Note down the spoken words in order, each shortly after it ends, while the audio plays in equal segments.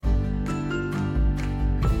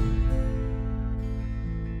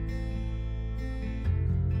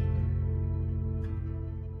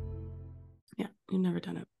You've never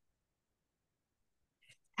done it.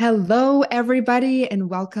 Hello, everybody, and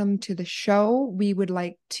welcome to the show. We would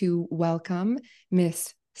like to welcome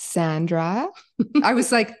Miss Sandra. I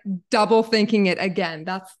was like double thinking it again.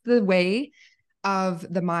 That's the way of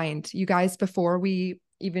the mind. You guys, before we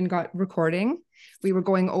even got recording, we were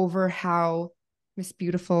going over how Miss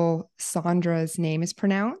Beautiful Sandra's name is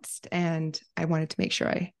pronounced, and I wanted to make sure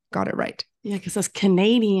I got it right. Yeah, because us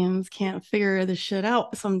Canadians can't figure this shit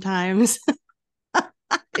out sometimes.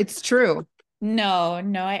 It's true. No,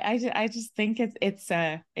 I just think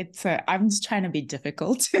I'm just trying to be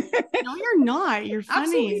difficult. No, you're not. You're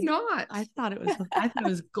Absolutely funny. not. I thought it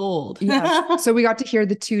was gold. Yes. So we got to hear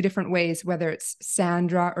the two different ways, whether it's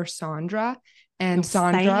Sandra or Sandra. And No,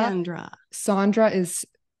 Sandra. Sandra is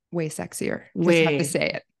way sexier because you have to Way. say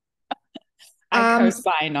it. I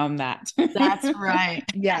co-sign on that. That's right.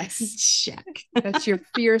 Yes. Check. That's your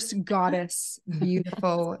fierce goddess,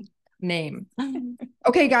 beautiful name.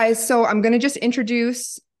 Okay, guys. So I'm going to just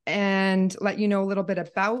introduce and let you know a little bit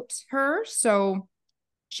about her. So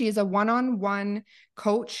she is a one-on-one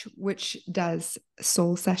coach, which does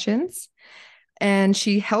soul sessions. And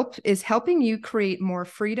she is helping you create more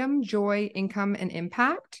freedom, joy, income, and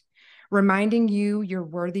impact, reminding you you're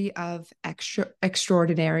worthy of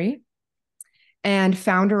extraordinary. And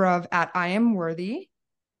founder of At I Am Worthy,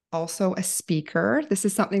 also a speaker. This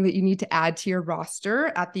is something that you need to add to your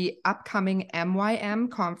roster at the upcoming MYM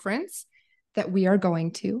conference that we are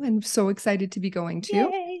going to, and so excited to be going to.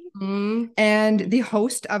 Yay. And the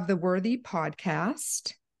host of the Worthy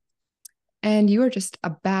podcast. And you are just a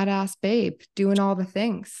badass babe doing all the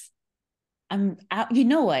things. You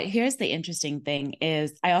know what? Here's the interesting thing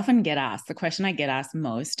is I often get asked, the question I get asked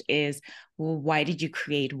most is, well, why did you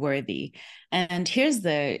create Worthy? And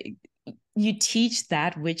you teach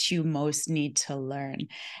that which you most need to learn.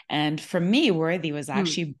 And for me, Worthy was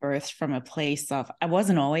actually birthed from a place of, I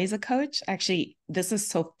wasn't always a coach. Actually, this is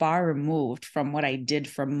so far removed from what I did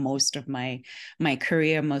for most of my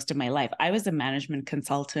career, most of my life. I was a management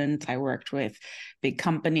consultant. I worked with big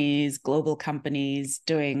companies, global companies,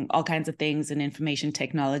 doing all kinds of things in information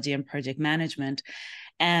technology and project management.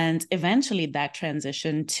 And eventually that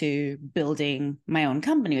transitioned to building my own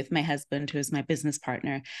company with my husband, who is my business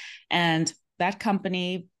partner. And that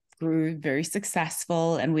company grew very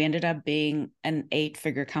successful, and we ended up being an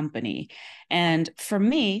 8-figure company. And for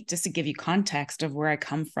me, just to give you context of where I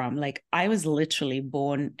come from, like I was literally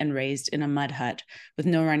born and raised in a mud hut with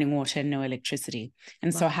no running water and no electricity.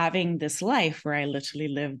 And so having this life where I literally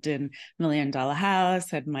lived in $1 million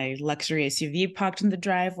house, had my luxury SUV parked in the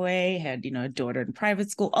driveway, had, a daughter in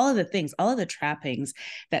private school, all of the things, all of the trappings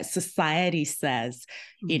that society says,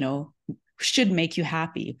 should make you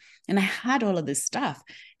happy. And I had all of this stuff.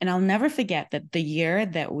 And I'll never forget that the year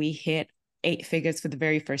that we hit 8 figures for the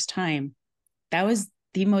very first time, that was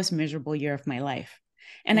the most miserable year of my life.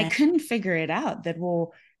 And I couldn't figure it out that,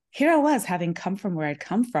 well, here I was having come from where I'd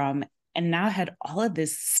come from and now had all of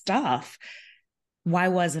this stuff. Why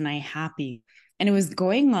wasn't I happy? And it was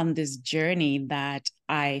going on this journey that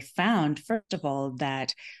I found, first of all,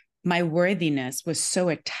 that my worthiness was so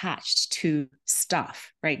attached to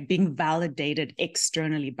stuff, right? Being validated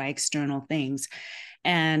externally by external things.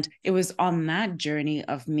 And it was on that journey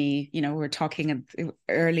of me, we were talking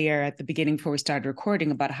earlier at the beginning before we started recording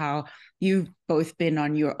about how you've both been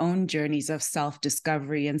on your own journeys of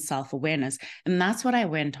self-discovery and self-awareness. And that's what I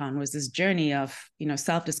went on, was this journey of,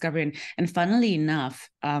 self-discovery. And funnily enough,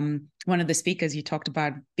 one of the speakers, you talked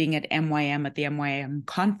about being at MYM, at the MYM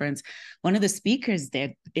conference, one of the speakers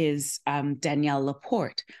there is Danielle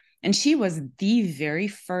Laporte. And she was the very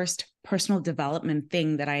first personal development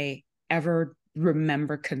thing that I ever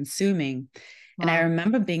remember consuming. Wow. And I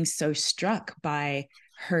remember being so struck by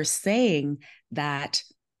her saying that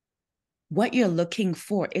what you're looking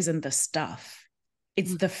for isn't the stuff.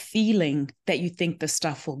 It's the feeling that you think the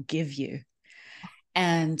stuff will give you.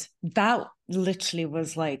 And that literally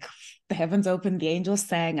was like the heavens opened, the angels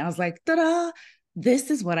sang. I was like, ta-da, this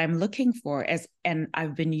is what I'm looking for. And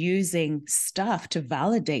I've been using stuff to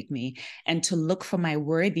validate me and to look for my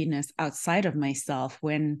worthiness outside of myself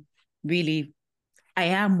when really I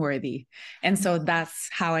am worthy. And so that's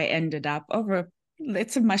how I ended up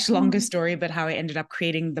it's a much longer story, but how I ended up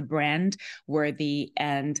creating the brand Worthy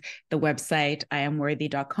and the website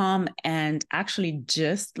iamworthy.com, and actually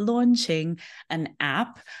just launching an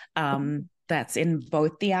app that's in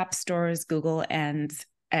both the app stores, Google and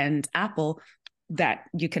Apple, that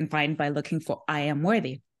you can find by looking for I Am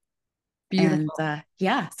Worthy. Beautiful.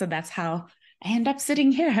 And so that's how I end up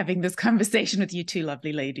sitting here having this conversation with you two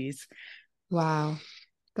lovely ladies. Wow.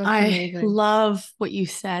 That's I amazing. love what you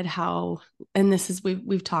said, how, and this is,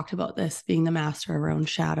 we've talked about this, being the master of our own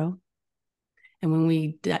shadow. And when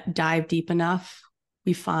we dive deep enough,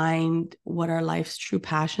 we find what our life's true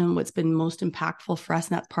passion, what's been most impactful for us.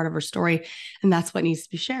 And that's part of our story. And that's what needs to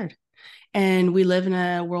be shared. And we live in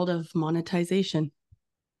a world of monetization.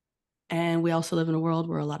 And we also live in a world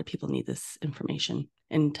where a lot of people need this information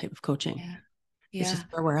and type of coaching. Yeah. It's Yeah.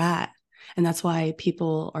 just where we're at. And that's why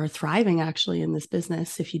people are thriving actually in this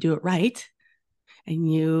business if you do it right.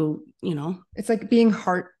 And you know, It's like being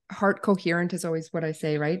heart coherent is always what I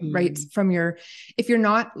say, right? Right from your, if you're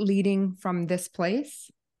not leading from this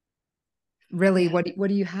place, really, Yeah. what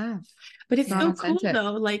do you have? But it's not so authentic.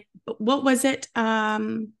 cool though. Like, what was it?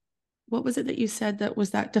 What was it that you said that was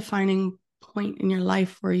that defining point in your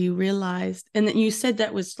life where you realized, and that you said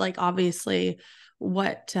that was like obviously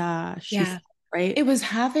what she Yeah. said, right? It was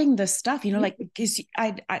having the stuff, you know, like, because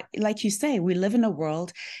I, like you say, we live in a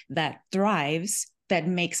world that thrives, that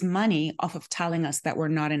makes money off of telling us that we're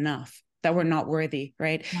not enough, that we're not worthy,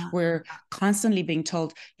 right? Yeah. We're constantly being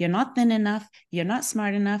told, you're not thin enough, you're not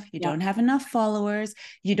smart enough, you don't have enough followers,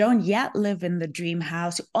 you don't yet live in the dream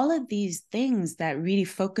house, all of these things that really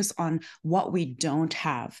focus on what we don't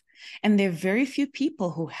have. And there are very few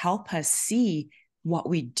people who help us see what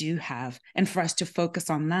we do have and for us to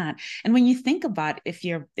focus on that. And when you think about, if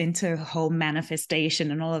you're into whole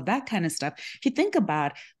manifestation and all of that kind of stuff, if you think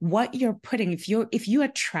about what you're putting, if you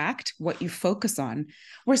attract what you focus on,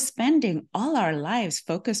 we're spending all our lives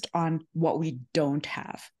focused on what we don't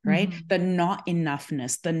have, right? Mm-hmm. The not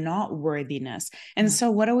enoughness, the not worthiness. And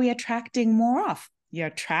so what are we attracting more of? You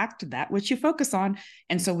attract that which you focus on.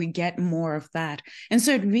 And so we get more of that. And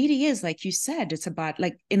so it really is, like you said, it's about,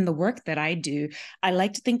 like, in the work that I do, I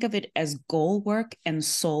like to think of it as goal work and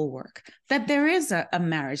soul work, that there is a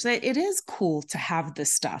marriage, that it is cool to have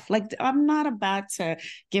this stuff. Like, I'm not about to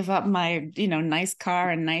give up my, nice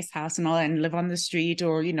car and nice house and all that and live on the street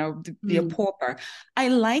or, be a pauper. I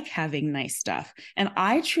like having nice stuff. And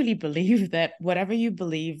I truly believe that whatever you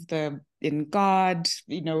believe, in God,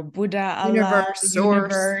 Buddha, Allah,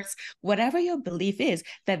 universe, whatever your belief is,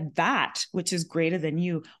 that which is greater than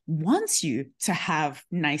you wants you to have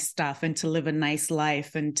nice stuff and to live a nice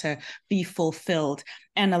life and to be fulfilled.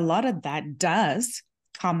 And a lot of that does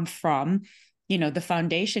come from, the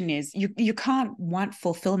foundation is you can't want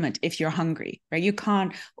fulfillment if you're hungry, right? You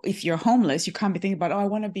can't, if you're homeless, you can't be thinking about, oh, I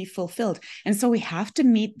want to be fulfilled. And so we have to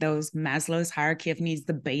meet those Maslow's hierarchy of needs,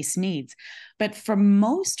 the base needs. But for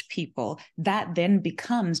most people, that then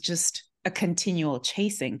becomes just a continual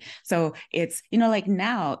chasing. So it's, like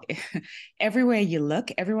now, everywhere you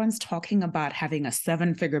look, everyone's talking about having a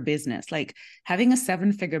 7-figure business. Like, having a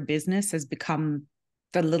 7-figure business has become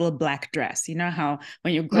the little black dress. You know how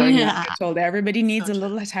when you're growing up, you're told everybody needs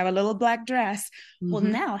to have a little black dress. Well,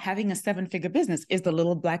 now having a 7-figure business is the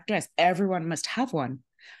little black dress. Everyone must have one.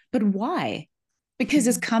 But why? Because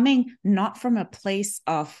it's coming not from a place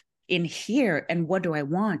of in here and what do I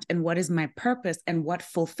want and what is my purpose and what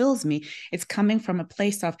fulfills me. It's coming from a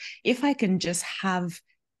place of, if I can just have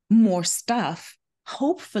more stuff,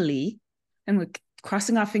 hopefully, and we're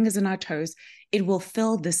crossing our fingers and our toes, it will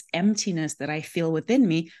fill this emptiness that I feel within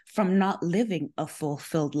me from not living a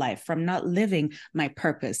fulfilled life, from not living my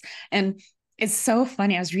purpose. And it's so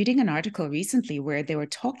funny. I was reading an article recently where they were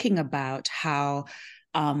talking about how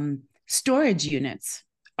storage units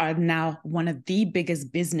are now one of the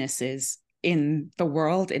biggest businesses in the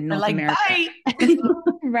world, in North America.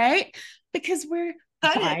 Right? Because we're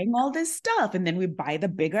buying all this stuff, and then we buy the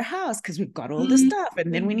bigger house because we've got all this stuff,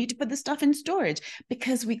 and then we need to put the stuff in storage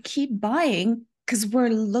because we keep buying because we're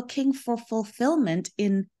looking for fulfillment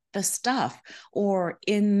in the stuff or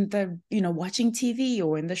in the, watching TV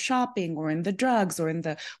or in the shopping or in the drugs or in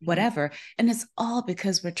the whatever. And it's all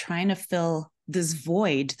because we're trying to fill this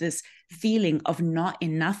void, this feeling of not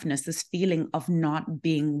enoughness, this feeling of not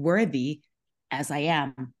being worthy as I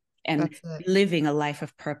am, and living a life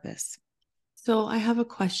of purpose. So I have a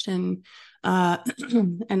question,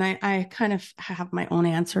 and I kind of have my own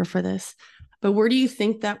answer for this, but where do you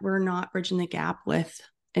think that we're not bridging the gap with,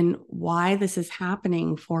 and why this is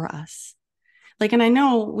happening for us? Like, and I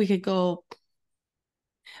know we could go,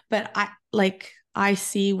 but I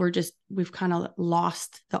see we've kind of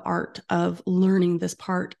lost the art of learning this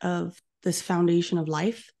part of this foundation of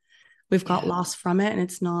life. We've got lost from it, and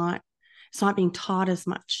it's not being taught as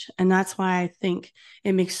much. And that's why I think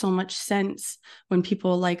it makes so much sense when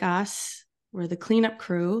people like us, we're the cleanup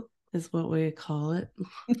crew, is what we call it.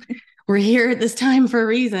 We're here at this time for a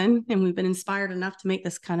reason, and we've been inspired enough to make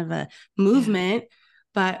this kind of a movement.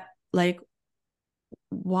 But like,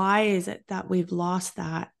 why is it that we've lost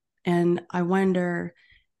that? And I wonder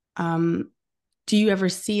Do you ever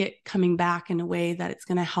see it coming back in a way that it's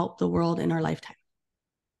going to help the world in our lifetime?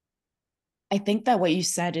 I think that what you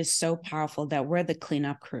said is so powerful, that we're the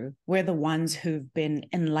cleanup crew. We're the ones who've been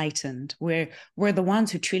enlightened. We're the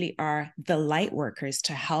ones who truly are the light workers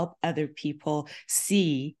to help other people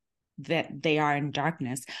see that they are in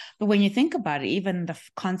darkness. But when you think about it, even the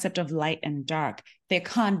concept of light and dark, there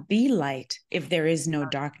can't be light if there is no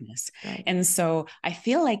darkness. Right. And so I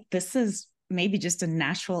feel like this is maybe just a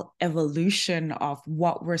natural evolution of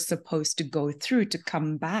what we're supposed to go through to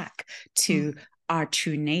come back to our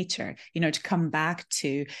true nature, to come back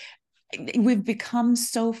to, we've become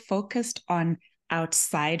so focused on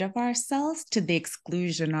outside of ourselves to the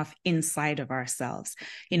exclusion of inside of ourselves,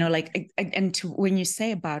 and to when you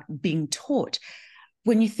say about being taught,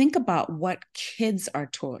 when you think about what kids are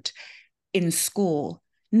taught in school,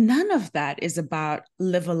 none of that is about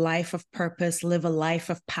live a life of purpose, live a life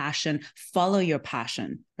of passion, follow your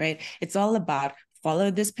passion, right? It's all about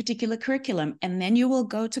follow this particular curriculum, and then you will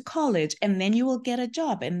go to college, and then you will get a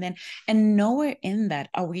job. And nowhere in that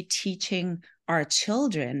are we teaching our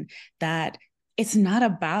children that it's not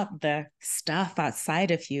about the stuff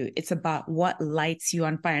outside of you. It's about what lights you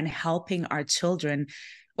on fire, and helping our children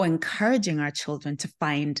or encouraging our children to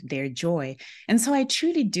find their joy. And so I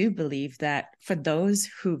truly do believe that for those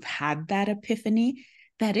who've had that epiphany,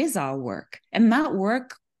 that is our work. And that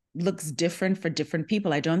work looks different for different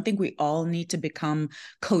people. I don't think we all need to become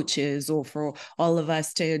coaches, or for all of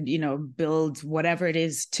us to, build whatever it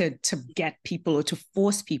is to get people or to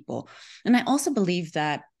force people. And I also believe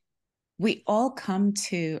that we all come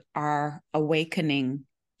to our awakening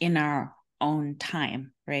in our own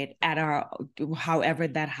time, right? At our, however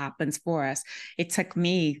that happens for us. It took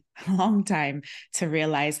me a long time to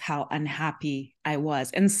realize how unhappy I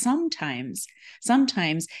was. And sometimes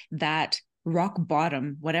that rock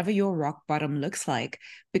bottom, whatever your rock bottom looks like,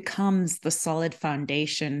 becomes the solid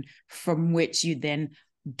foundation from which you then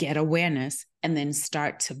get awareness and then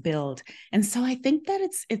start to build. And so I think that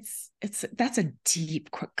it's that's a deep,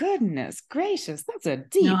 goodness gracious, that's a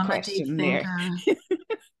deep question there.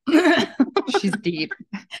 She's deep.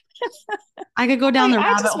 I could go down the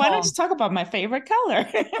rabbit hole. I just wanted to talk about my favorite color.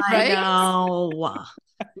 I know.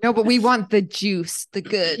 No, but we want the juice, the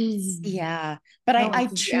goods. Yeah. But I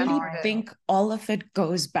truly think all of it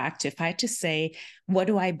goes back to, if I had to say, what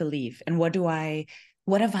do I believe? And what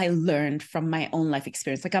have I learned from my own life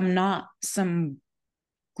experience? Like, I'm not some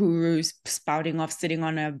guru spouting off, sitting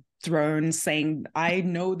on a throne saying, I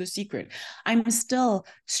know the secret. I'm still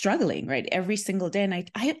struggling, right? Every single day.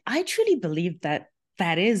 And I truly believe that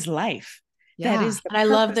is life. Yeah. That is the and I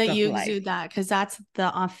love that you life. exude that, because that's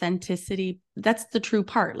the authenticity. That's the true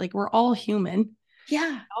part. Like, we're all human.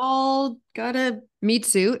 Yeah. All got a meat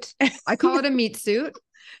suit. I call it a meat suit.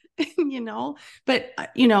 But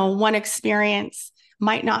one experience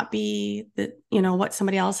might not be what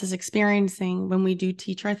somebody else is experiencing when we do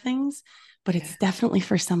teach our things, but it's definitely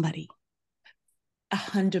for somebody.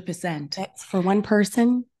 100%. It's for one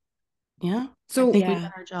person. Yeah. So I think we've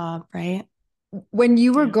done our job, right? When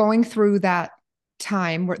you were going through that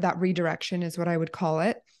time, where that redirection is what I would call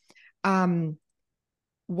it,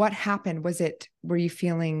 what happened? Were you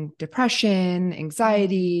feeling depression,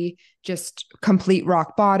 anxiety, just complete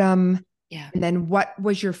rock bottom? Yeah. And then what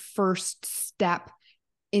was your first step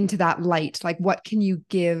into that light? Like, what can you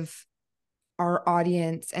give our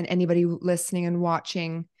audience and anybody listening and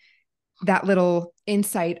watching that little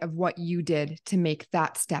insight of what you did to make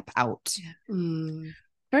that step out?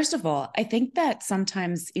 First of all, I think that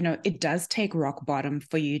sometimes, it does take rock bottom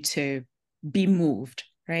for you to be moved,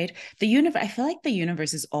 right? I feel like the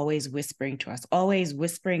universe is always whispering to us, always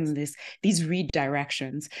whispering these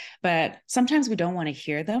redirections, but sometimes we don't want to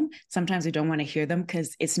hear them. Sometimes we don't want to hear them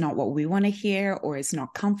because it's not what we want to hear, or it's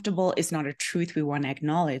not comfortable. It's not a truth we want to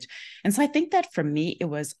acknowledge. And so I think that for me, it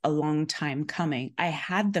was a long time coming. I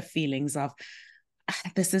had the feelings of,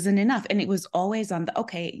 this isn't enough. And it was always on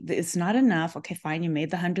okay, it's not enough. Okay, fine. You made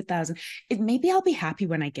the 100,000. Maybe I'll be happy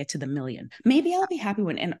when I get to the million. Maybe I'll be happy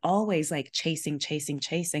and always like chasing.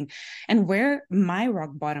 And where my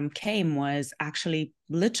rock bottom came was actually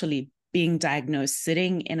literally being diagnosed,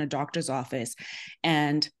 sitting in a doctor's office.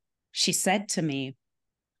 And she said to me,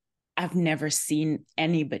 I've never seen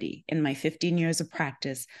anybody in my 15 years of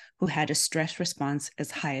practice who had a stress response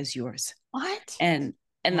as high as yours. What? And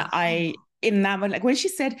wow. In that one, like when she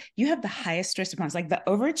said you have the highest stress response, like the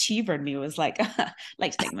overachiever in me was like,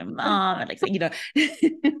 like my mom,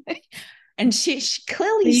 and she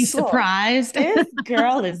clearly saw, surprised this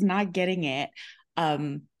girl is not getting it.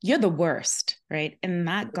 You're the worst, right? And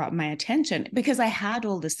that got my attention because I had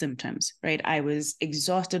all the symptoms, right? I was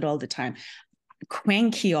exhausted all the time.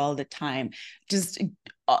 cranky all the time. Just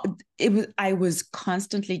I was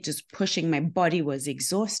constantly just pushing. My body was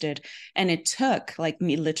exhausted, and it took like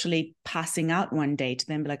me literally passing out one day to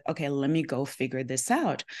then be like, okay, let me go figure this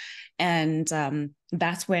out. And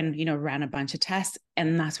that's when, ran a bunch of tests.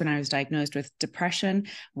 And that's when I was diagnosed with depression,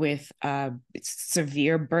 with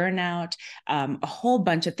severe burnout, a whole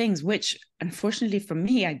bunch of things, which unfortunately for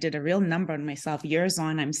me, I did a real number on myself. Years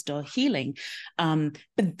on, I'm still healing.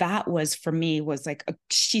 But that was, for me, was like,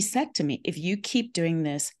 she said to me, if you keep doing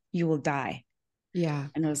this, you will die. Yeah.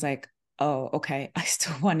 And I was like, oh, okay, I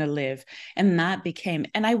still want to live. And that became,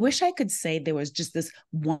 and I wish I could say there was just this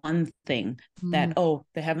one thing that, oh,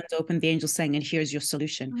 the heavens opened, the angels sang, and here's your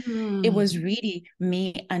solution. It was really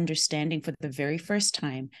me understanding for the very first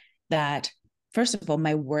time that, first of all,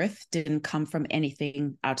 my worth didn't come from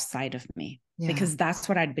anything outside of me. Yeah. Because that's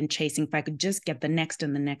what I'd been chasing. If I could just get the next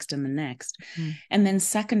and the next and the next. And then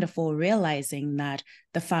second of all, realizing that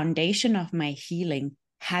the foundation of my healing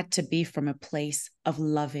had to be from a place of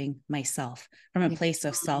loving myself, from a place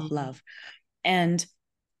of self-love. And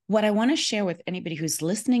what I want to share with anybody who's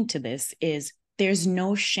listening to this is there's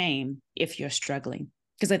no shame if you're struggling.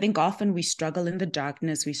 Because I think often we struggle in the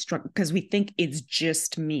darkness, we struggle because we think it's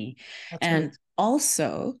just me. That's and right.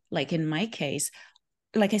 Also, like in my case,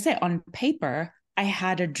 like I said, on paper, I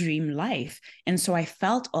had a dream life. And so I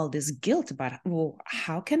felt all this guilt about, well,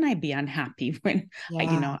 how can I be unhappy when,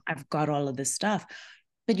 I've got all of this stuff?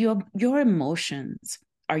 But your emotions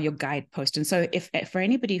are your guidepost. And so if for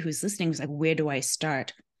anybody who's listening, is like, where do I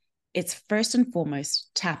start? It's first and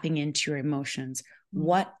foremost tapping into your emotions.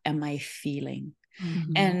 What am I feeling?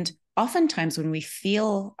 And oftentimes when we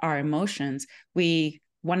feel our emotions, we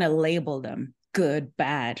want to label them good,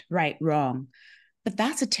 bad, right, wrong. But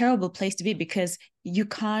that's a terrible place to be, because you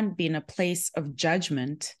can't be in a place of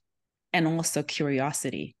judgment and also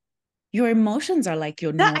curiosity. Your emotions are like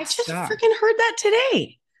your North I just Star. freaking heard that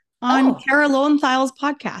today on Cara Lowenthal's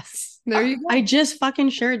podcast. There you go. I just fucking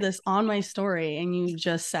shared this on my story, and you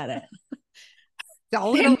just said it.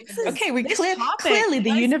 Okay, we clearly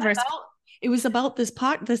the universe. It was about this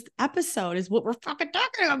episode is what we're fucking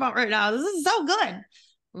talking about right now. This is so good.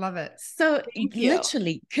 Love it. So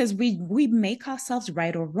literally, because we make ourselves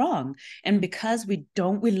right or wrong. And because we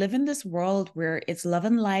live in this world where it's love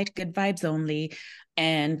and light, good vibes only.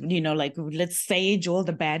 And, like, let's sage all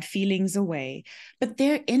the bad feelings away. But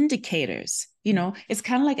they're indicators, it's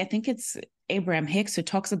kind of like, I think it's Abraham Hicks who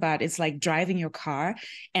talks about, it's like driving your car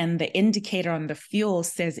and the indicator on the fuel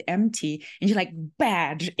says empty, and you're like,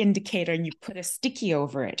 bad indicator, and you put a sticky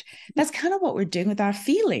over it. That's kind of what we're doing with our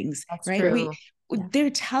feelings. That's right. True. They're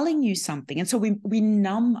telling you something. And so we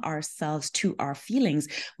numb ourselves to our feelings.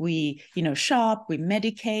 We, shop, we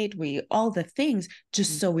medicate, we all the things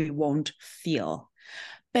just so we won't feel.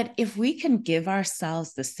 But if we can give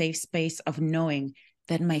ourselves the safe space of knowing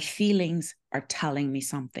that my feelings are telling me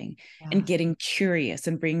something, and getting curious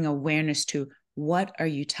and bringing awareness to, what are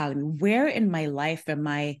you telling me? Where in my life am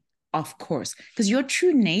I off course? Because your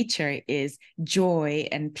true nature is joy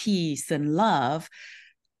and peace and love.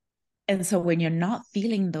 And so when you're not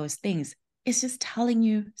feeling those things, it's just telling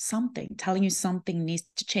you something needs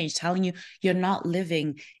to change, telling you you're not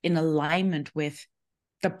living in alignment with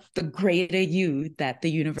the greater you that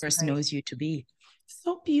the universe knows you to be.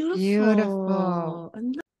 So beautiful. Beautiful.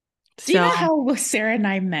 Do you know how Sarah and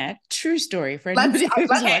I met? True story for anybody who's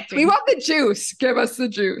watching. We want the juice. Give us the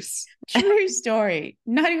juice. True story.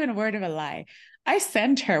 Not even a word of a lie. I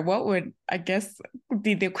sent her what would, I guess,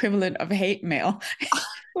 be the equivalent of hate mail.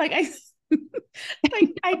 Like I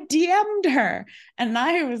DM'd her, and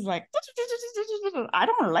I was like, I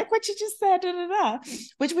don't like what you just said,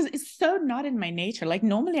 which was so not in my nature. Like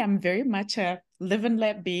normally I'm very much a live and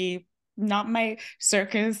let be, not my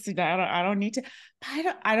circus. I don't need to.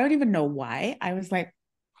 I don't even know why. I was like,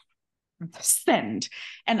 send.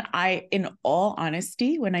 And I, in all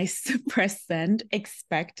honesty, when I pressed send,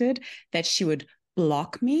 expected that she would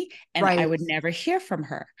block me and I would never hear from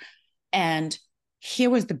her. And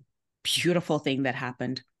here was the beautiful thing that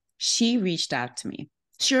happened. She reached out to me.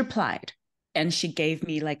 She replied, and she gave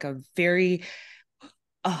me like a very,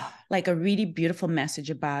 like a really beautiful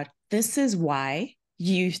message about, this is why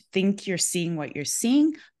you think you're seeing what you're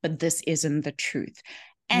seeing, but this isn't the truth.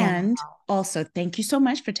 And also, thank you so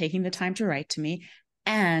much for taking the time to write to me.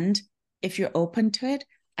 And if you're open to it,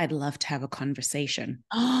 I'd love to have a conversation.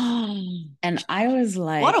 And I was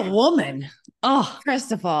like, what a woman. Oh,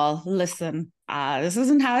 First of all, listen, this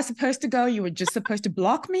isn't how it's supposed to go. You were just supposed to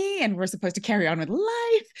block me and we're supposed to carry on with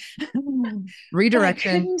life. But I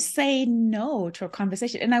Redirection. couldn't say no to a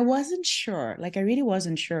conversation. And I wasn't sure, like, I really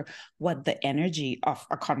wasn't sure what the energy of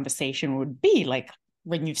a conversation would be. Like,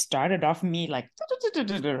 when you started off me, like,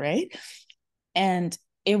 right? And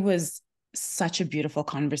it was such a beautiful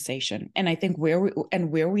conversation. And I think where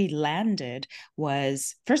we landed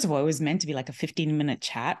was, first of all, it was meant to be like a 15-minute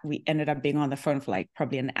chat. We ended up being on the phone for like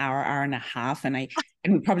probably an hour and a half. And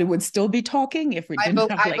we probably would still be talking if we didn't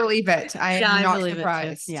have I like believe it. I am I not believe it too.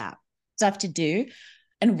 surprised. Yeah. stuff to do.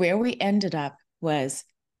 And where we ended up was,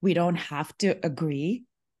 we don't have to agree,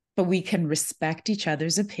 but we can respect each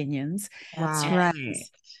other's opinions. That's Wow. right.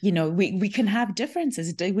 You know, we can have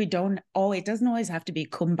differences. We don't it doesn't always have to be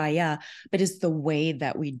kumbaya, but it's the way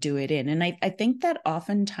that we do it in. And I think that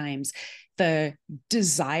oftentimes the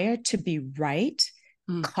desire to be right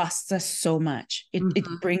costs us so much. It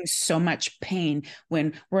brings so much pain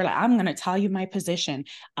when we're like, I'm going to tell you my position.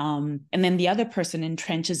 And then the other person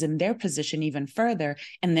entrenches in their position even further.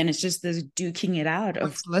 And then it's just this duking it out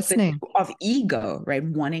of ego, right?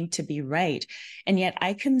 Wanting to be right. And yet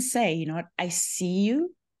I can say, you know what? I see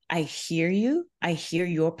you. I hear you. I hear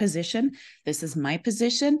your position. This is my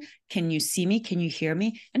position. Can you see me? Can you hear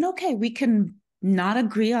me? And okay, we can not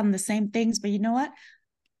agree on the same things, but you know what?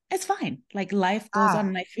 It's fine. Like, life goes on.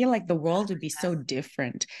 And I feel like the world would be so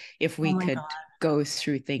different if we could go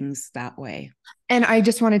through things that way. And I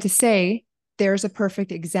just wanted to say, there's a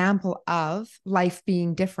perfect example of life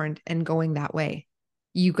being different and going that way.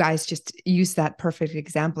 You guys just used that perfect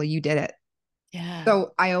example. You did it. Yeah.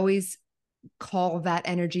 So I always call that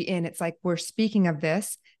energy in. It's like, we're speaking of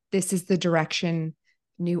this. This is the direction,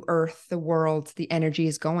 new earth, the world, the energy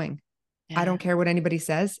is going. I don't care what anybody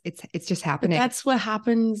says. It's just happening. But that's what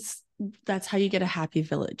happens. That's how you get a happy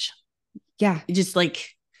village. Yeah. You just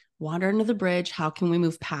like water under the bridge. How can we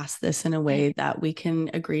move past this in a way that we can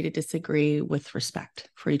agree to disagree with respect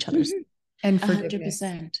for each other's and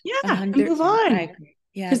 100%. Yeah, 100%. move on. I agree.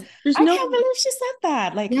 Yeah. There's I can't believe she said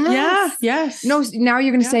that. Like, yes. No, now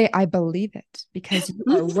you're going to say, I believe it, because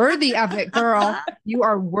you are worthy of it, girl. You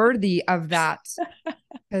are worthy of that,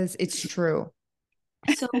 because it's true.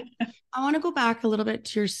 So I want to go back a little bit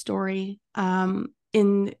to your story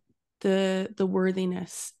in the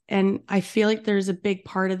worthiness. And I feel like there's a big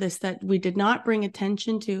part of this that we did not bring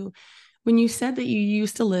attention to when you said that you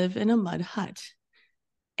used to live in a mud hut.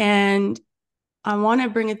 And I want to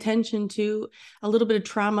bring attention to a little bit of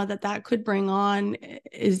trauma that could bring on,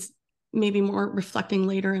 is maybe more reflecting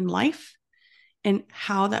later in life, and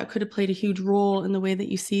how that could have played a huge role in the way that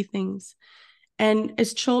you see things. And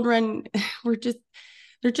as children,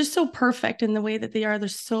 they're just so perfect in the way that they are. They're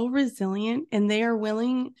so resilient, and they are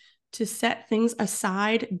willing to set things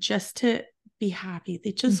aside just to be happy.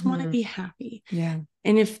 They just want to be happy. Yeah.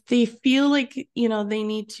 And if they feel like, they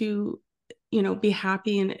need to, be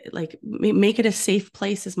happy and like make it a safe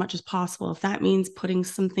place as much as possible. If that means putting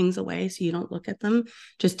some things away so you don't look at them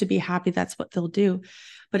just to be happy, that's what they'll do.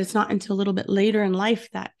 But it's not until a little bit later in life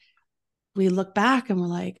that we look back and we're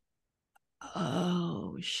like,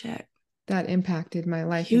 oh shit. That impacted my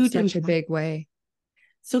life Huge in such impact. a big way.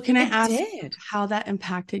 So can I ask how that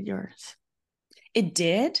impacted yours? It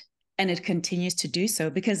did. And it continues to do so,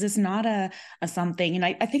 because it's not a something. And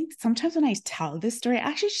I think sometimes when I tell this story, I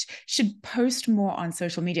actually should post more on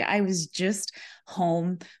social media. I was just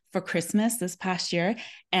home for Christmas this past year,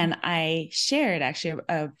 and I shared actually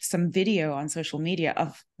some video on social media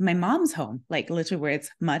of my mom's home, like literally where it's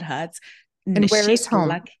mud huts. And where is home?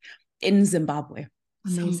 Like in Zimbabwe.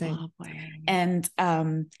 Amazing. And,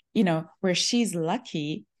 where she's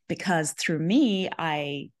lucky because through me,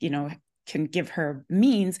 I, can give her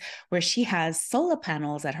means where she has solar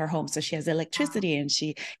panels at her home. So she has electricity and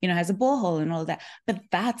she, has a borehole and all that. But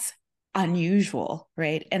that's unusual,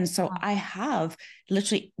 right? And so I have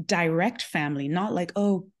literally direct family, not like,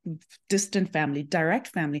 distant family, direct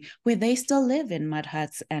family, where they still live in mud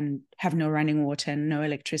huts and have no running water and no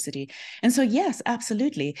electricity. And so, yes,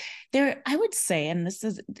 absolutely. I would say, and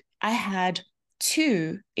I had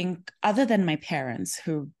two, other than my parents,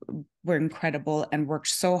 who were incredible and worked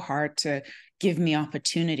so hard to give me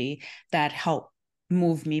opportunity that helped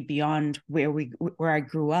move me beyond where I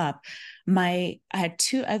grew up. I had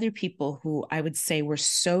two other people who I would say were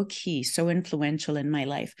so key, so influential in my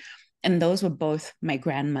life. And those were both my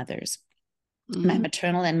grandmothers. my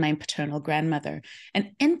maternal and my paternal grandmother.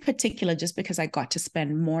 And in particular, just because I got to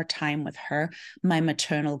spend more time with her, my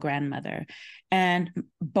maternal grandmother. And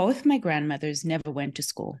both my grandmothers never went to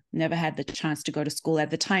school, never had the chance to go to school. At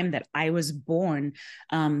the time that I was born,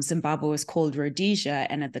 Zimbabwe was called Rhodesia.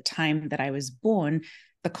 And at the time that I was born,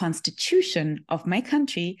 the constitution of my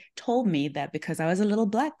country told me that because I was a little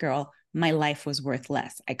Black girl, my life was worth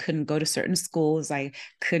less. I couldn't go to certain schools. I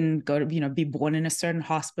couldn't go to, be born in a certain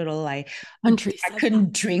hospital. I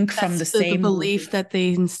couldn't drink from the same belief that they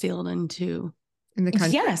instilled into in the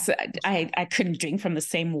country. Yes, I couldn't drink from the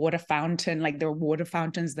same water fountain. Like there were water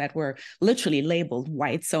fountains that were literally labeled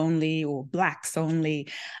whites only or Blacks only.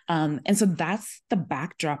 And so that's the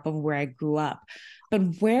backdrop of where I grew up. But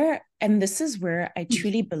and this is where I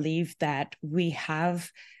truly believe that we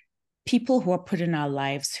have people who are put in our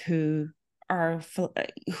lives who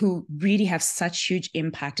really have such huge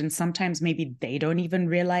impact, and sometimes maybe they don't even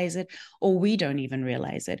realize it, or we don't even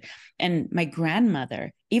realize it. And my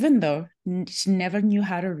grandmother, even though she never knew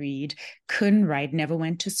how to read, couldn't write, never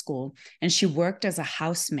went to school, and she worked as a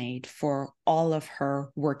housemaid for all of her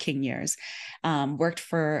working years, worked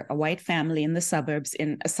for a white family in the suburbs,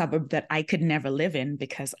 in a suburb that I could never live in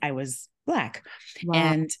because I was Black. Wow.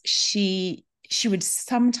 And she would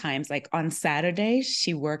sometimes, like on Saturdays,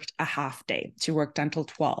 she worked a half day. She worked until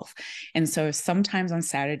 12. And so sometimes on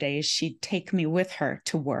Saturdays, she'd take me with her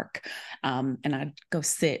to work. And I'd go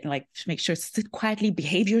sit, like make sure, sit quietly,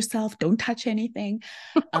 behave yourself, don't touch anything.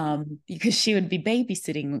 Because she would be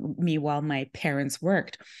babysitting me while my parents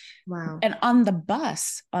worked. Wow. And on the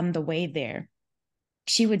bus, on the way there,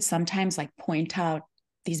 she would sometimes like point out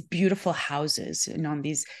these beautiful houses and on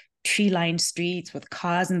these tree-lined streets with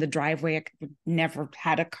cars in the driveway. I never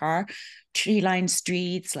had a car. Tree-lined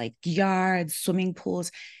streets, like yards, swimming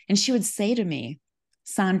pools. And she would say to me,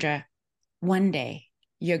 Sandra, one day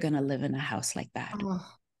you're going to live in a house like that. Oh,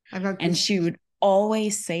 and she would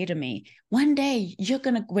always say to me, one day you're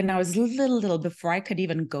going to, when I was little, before I could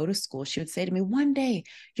even go to school, she would say to me, one day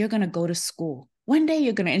you're going to go to school. One day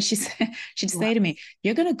you're going to, and she'd say to me,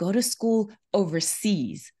 you're going to go to school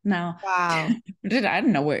overseas. Now, wow. I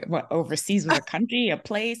didn't know what overseas was, a country, a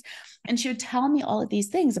place. And she would tell me all of these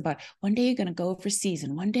things about one day you're going to go overseas,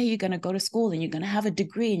 and one day you're going to go to school, and you're going to have a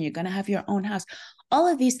degree, and you're going to have your own house. All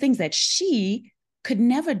of these things that she could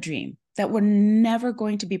never dream, that were never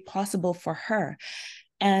going to be possible for her.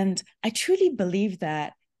 And I truly believe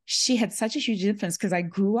that she had such a huge influence, because I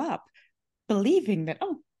grew up believing that,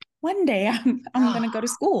 oh, one day I'm going to go to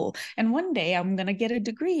school, and one day I'm going to get a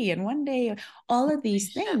degree, and one day all of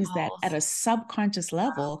these things that at a subconscious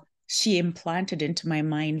level, she implanted into my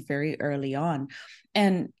mind very early on.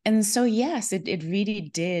 And so, yes, it really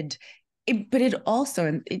did. But it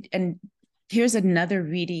also, and here's another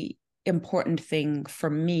really important thing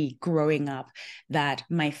for me growing up that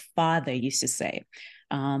my father used to say.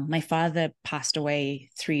 My father passed away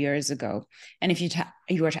 3 years ago. And if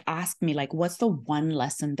you were to ask me, like, what's the one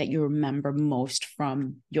lesson that you remember most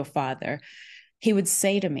from your father? He would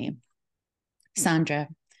say to me, Sandra,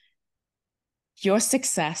 your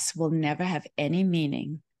success will never have any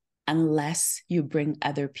meaning unless you bring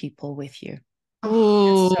other people with you.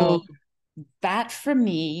 Oh, so that for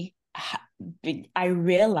me, I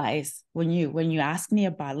realized when you asked me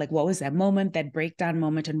about like what was that moment, that breakdown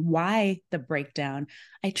moment, and why the breakdown,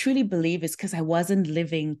 I truly believe it's because I wasn't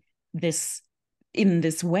living this in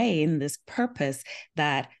this way, in this purpose,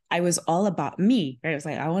 that I was all about me. Right? I was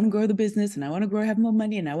like, I want to grow the business, and I want to grow, have more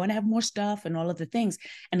money, and I want to have more stuff, and all of the things.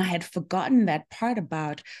 And I had forgotten that part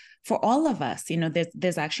about, for all of us,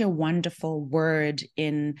 there's actually a wonderful word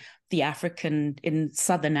in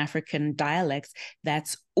Southern African dialects,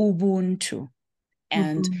 that's Ubuntu.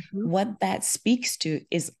 And what that speaks to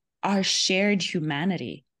is our shared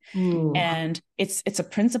humanity. Ooh. And it's a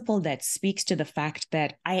principle that speaks to the fact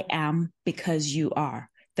that I am because you are,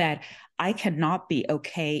 that I cannot be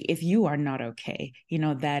okay if you are not okay,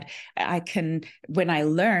 that I can, when I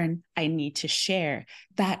learn, I need to share,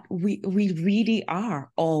 that we really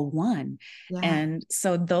are all one. Yeah. And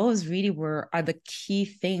so those really are the key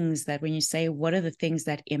things that when you say, what are the things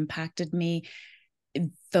that impacted me?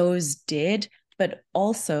 Those did, but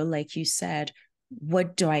also, like you said,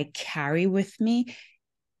 what do I carry with me?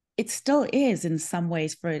 It still is in some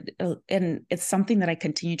ways, and it's something that I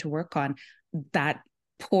continue to work on, that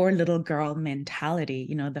poor little girl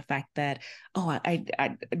mentality, the fact that,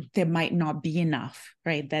 I there might not be enough,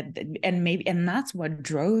 right? And that's what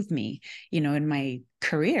drove me, in my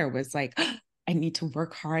career, was like, I need to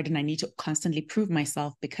work hard, and I need to constantly prove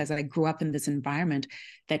myself, because I grew up in this environment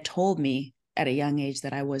that told me at a young age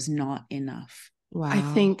that I was not enough. Wow.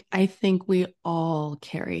 I think we all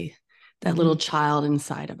carry that little child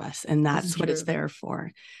inside of us. And that's what it's there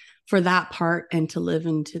for that part, and to live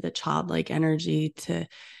into the childlike energy, to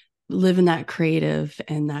live in that creative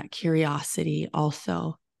and that curiosity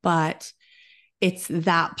also. But it's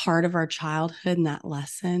that part of our childhood and that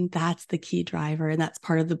lesson, that's the key driver. And that's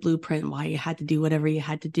part of the blueprint, why you had to do whatever you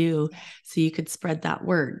had to do so you could spread that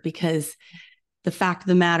word. Because the fact of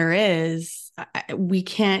the matter is, we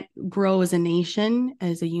can't grow as a nation,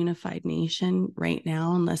 as a unified nation right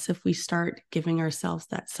now, unless if we start giving ourselves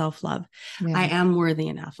that self-love. I am worthy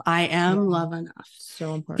enough. I am love enough.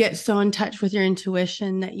 So important. Get so in touch with your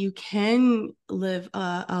intuition that you can live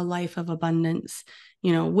a life of abundance,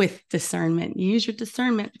 with discernment. You use your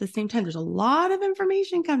discernment at the same time. There's a lot of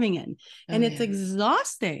information coming in, and it's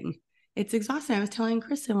exhausting. It's exhausting. I was telling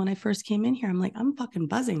Kristen when I first came in here, I'm like, I'm fucking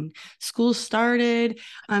buzzing. School started.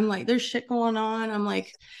 I'm like, there's shit going on. I'm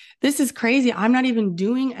like, this is crazy. I'm not even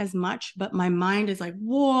doing as much, but my mind is like,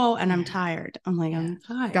 whoa, and I'm tired. I'm like, I'm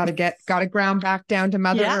tired. Gotta ground back down to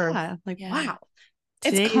Mother Earth. Like, wow.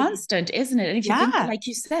 It's constant, isn't it? And if you think, like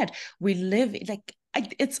you said, we live like,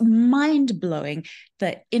 it's mind blowing,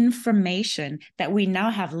 the information that we now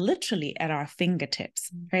have literally at our fingertips,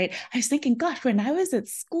 right? I was thinking, gosh, when I was at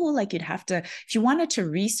school, like you'd have to, if you wanted to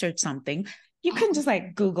research something, you couldn't just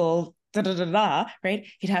like Google right?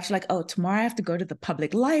 You'd have to like, oh, tomorrow I have to go to the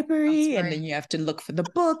public library, and then you have to look for the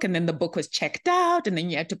book, and then the book was checked out, and then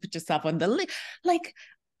you have to put yourself on the list, like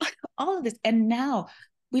all of this. And now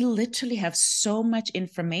we literally have so much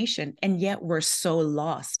information, and yet we're so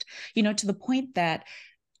lost, to the point that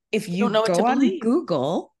if you go on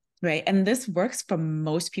Google, right, and this works for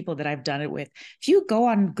most people that I've done it with, if you go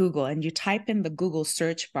on Google and you type in the Google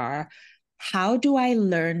search bar, how do I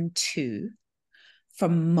learn to, for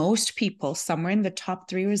most people, somewhere in the top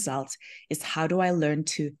 3 results is, how do I learn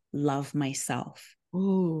to love myself?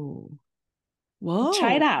 Ooh. Whoa.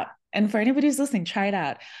 Try it out. And for anybody who's listening, try it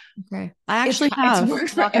out. Okay. I actually have. It's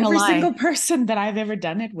worked for every single person that I've ever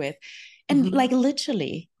done it with. And like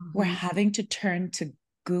literally, we're having to turn to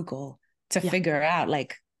Google to figure out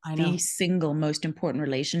like the single most important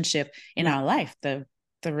relationship in our life, the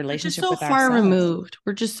relationship with ourselves.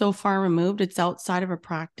 We're just so far removed. It's outside of a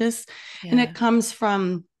practice, and it comes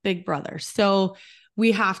from Big Brother. So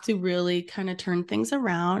we have to really kind of turn things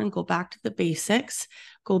around and go back to the basics,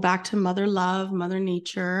 go back to mother love, mother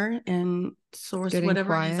nature, and source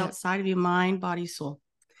whatever is outside of you, mind, body, soul.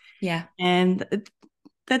 Yeah. And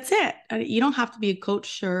that's it. You don't have to be a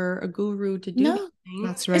coach or a guru to do that.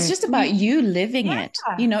 That's right. It's just about you living it.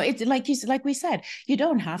 It's like we said, you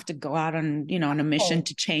don't have to go out on, on a mission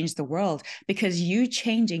to change the world, because you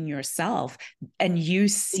changing yourself and you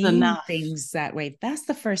seeing things that way, that's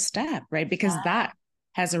the first step, right? Because that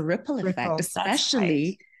has a ripple effect,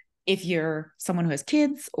 especially if you're someone who has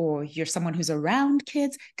kids, or you're someone who's around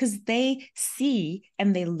kids, because they see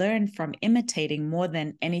and they learn from imitating more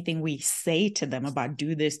than anything we say to them about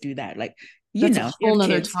do this, do that. Like, that's a whole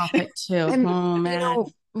other topic too. And, oh man,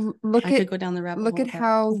 I could go down the rabbit hole. Look at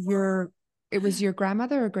how it was your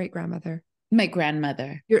grandmother or great grandmother? My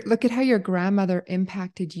grandmother. Look at how your grandmother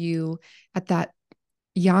impacted you at that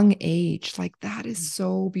young age. Like, that is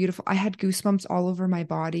so beautiful. I had goosebumps all over my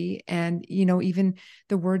body, and even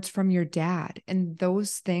the words from your dad, and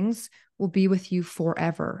those things will be with you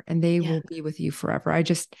forever, and they will be with you forever. I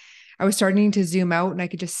was starting to zoom out, and I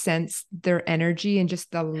could just sense their energy and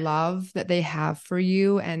just the love that they have for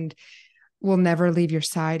you, and will never leave your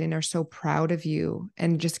side, and are so proud of you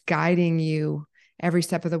and just guiding you every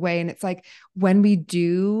step of the way. And it's like, when we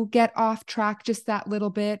do get off track just that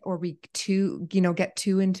little bit, or we get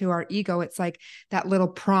too into our ego, it's like that little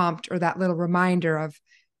prompt or that little reminder of,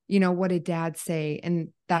 what did dad say? And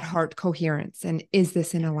that heart coherence. And is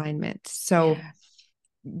this in alignment? So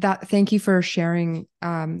thank you for sharing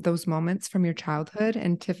those moments from your childhood.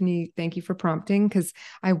 And Tiffany, thank you for prompting, because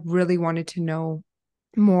I really wanted to know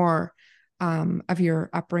more of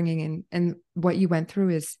your upbringing, and what you went through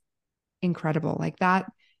is incredible. Like that,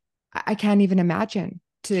 I can't even imagine.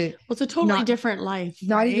 It's a totally different life.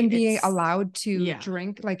 Not even being allowed to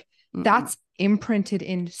drink, like that's imprinted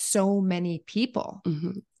in so many people.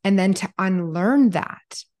 And then to unlearn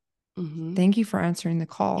that. Thank you for answering the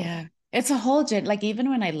call. Yeah. It's a whole, like, even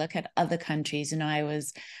when I look at other countries, I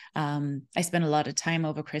spent a lot of time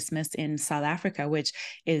over Christmas in South Africa, which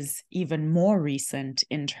is even more recent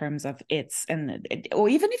in terms of or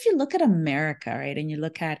even if you look at America, right? And you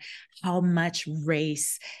look at how much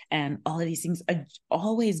race and all of these things are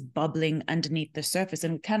always bubbling underneath the surface,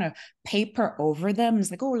 and kind of paper over them.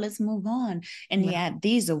 It's like, oh, let's move on. And yet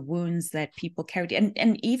these are wounds that people carry.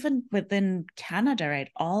 And even within Canada, right?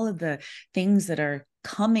 All of the things that are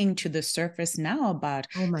coming to the surface now about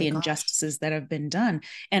the injustices that have been done.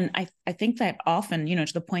 And I think that often, you know,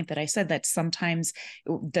 to the point that I said, that sometimes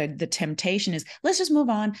the temptation is, let's just move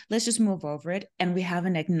on, let's just move over it. And we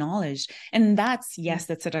haven't acknowledged. And that's, yes,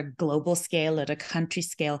 that's at a global scale, at a country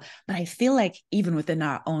scale. But I feel like even within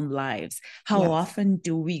our own lives, how often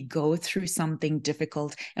do we go through something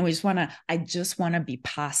difficult and I just want to be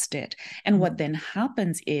past it. And what then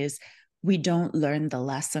happens is we don't learn the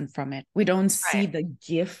lesson from it. We don't see the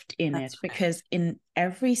gift in it, because in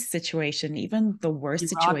every situation, even the worst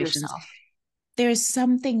situations, there's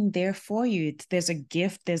something there for you. There's a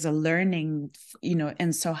gift, there's a learning, you know.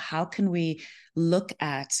 And so how can we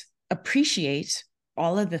appreciate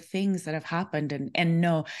all of the things that have happened and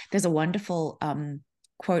know? There's a wonderful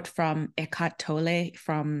quote from Eckhart Tolle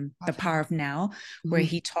from The Power of Now, where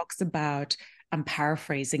he talks about, I'm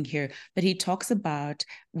paraphrasing here, but he talks about,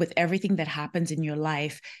 with everything that happens in your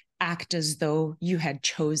life, act as though you had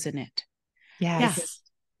chosen it. Yes.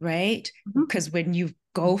 Right? Because when you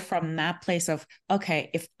go from that place of,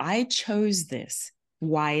 okay, if I chose this,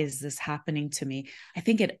 why is this happening to me? I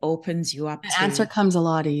think it opens you up. The answer comes a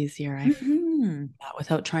lot easier, I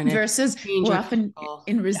without trying to, versus we're often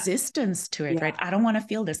in resistance to it, right? I don't want to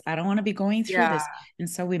feel this. I don't want to be going through this. And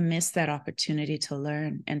so we miss that opportunity to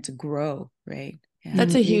learn and to grow, right? Yeah.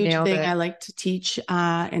 That's a huge thing I like to teach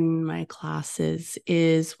in my classes,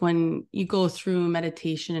 is when you go through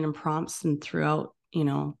meditation and prompts and throughout, you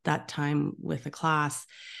know, that time with a class,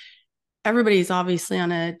 everybody's obviously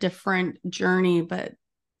on a different journey, but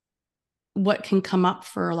what can come up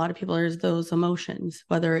for a lot of people is those emotions,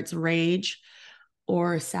 whether it's rage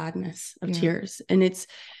or sadness of tears. And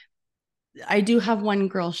I do have one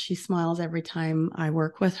girl, she smiles every time I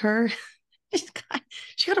work with her.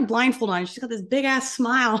 She got a blindfold on. She's got this big ass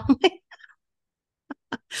smile.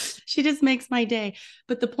 She just makes my day.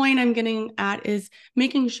 But the point I'm getting at is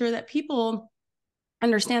making sure that people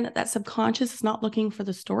understand that subconscious is not looking for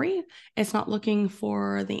the story. It's not looking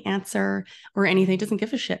for the answer or anything. It doesn't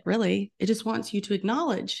give a shit, really. It just wants you to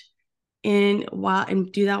acknowledge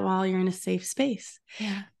and do that while you're in a safe space.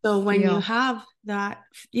 Yeah. So when you have that,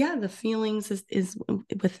 the feelings is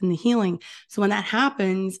within the healing. So when that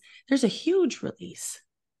happens, there's a huge release.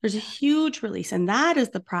 There's a huge release, and that is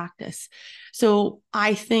the practice. So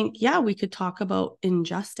I think, we could talk about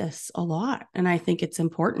injustice a lot, and I think it's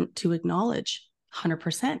important to acknowledge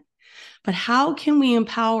 100%. But how can we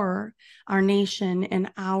empower our nation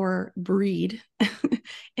and our breed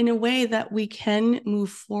in a way that we can move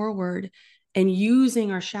forward and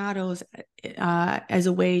using our shadows as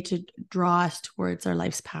a way to draw us towards our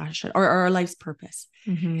life's passion or our life's purpose?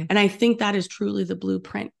 And I think that is truly the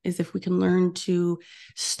blueprint, is if we can learn to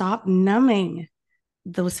stop numbing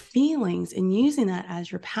those feelings and using that as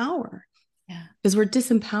your power. Because we're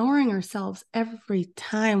disempowering ourselves every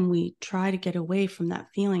time we try to get away from that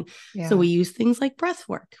feeling. So we use things like breath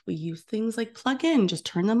work. We use things like plug in, just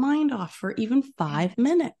turn the mind off for even 5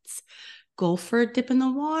 minutes. Go for a dip in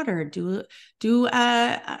the water. Do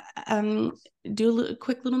a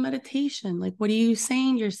quick little meditation. Like, what are you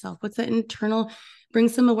saying to yourself? What's that internal? Bring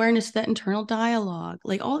some awareness to that internal dialogue.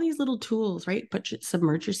 Like all these little tools, right? But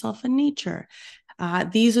submerge yourself in nature.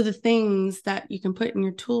 These are the things that you can put in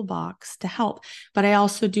your toolbox to help. But I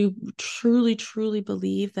also do truly, truly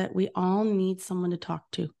believe that we all need someone to talk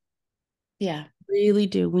to. Yeah. Really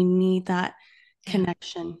do. We need that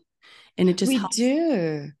connection. And it just helps. We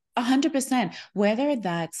do. 100%. Whether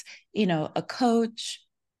that's, you know, a coach,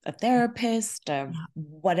 a therapist,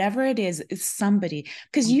 whatever it is somebody,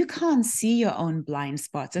 because you can't see your own blind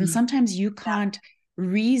spots. And sometimes you can't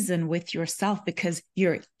reason with yourself because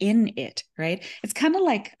you're in it, right? It's kind of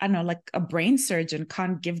like, I don't know, like a brain surgeon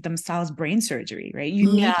can't give themselves brain surgery, right?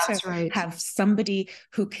 You need to have somebody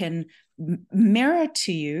who can mirror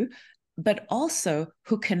to you, but also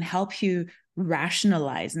who can help you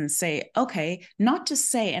rationalize and say, okay, not to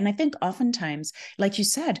say, and I think oftentimes, like you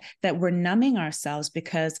said, that we're numbing ourselves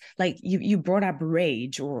because, like you brought up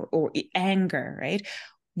rage or anger, right?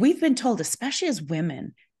 We've been told, especially as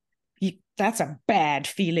women, that's a bad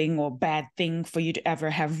feeling or bad thing for you to ever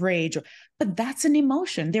have rage, but that's an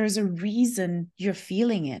emotion. There's a reason you're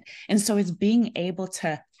feeling it. And so it's being able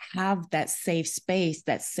to have that safe space,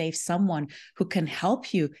 that safe someone who can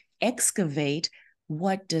help you excavate,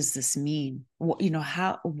 what does this mean? What, you know,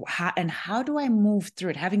 how do I move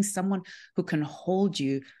through it? Having someone who can hold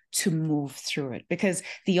you to move through it, because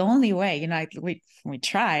the only way, you know, we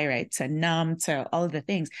try, right, to numb, to all of the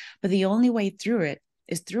things, but the only way through it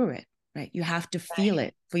is through it. Right. You have to feel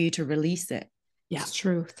it for you to release it. Yeah. It's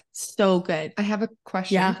truth. So good. I have a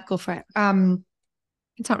question. Yeah, go for it.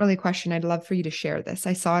 It's not really a question. I'd love for you to share this.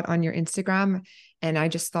 I saw it on your Instagram and I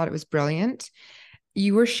just thought it was brilliant.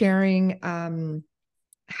 You were sharing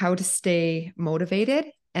how to stay motivated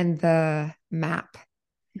and the map.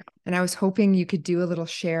 And I was hoping you could do a little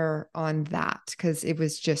share on that because it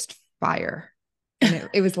was just fire. And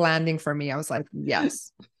it was landing for me. I was like,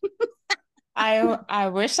 yes. I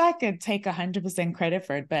wish I could take 100% credit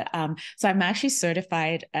for it, but so I'm actually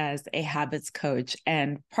certified as a habits coach,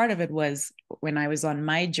 and part of it was when I was on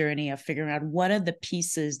my journey of figuring out what are the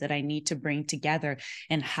pieces that I need to bring together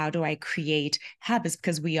and how do I create habits,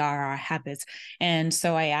 because we are our habits. And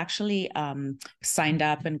so I actually signed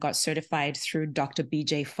up and got certified through Dr.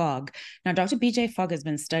 BJ Fogg. Now, Dr. BJ Fogg has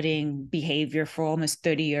been studying behavior for almost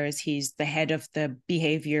 30 years. He's the head of the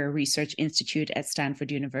Behavior Research Institute at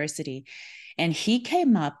Stanford University. And he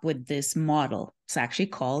came up with this model. It's actually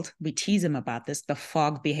called, we tease him about this, the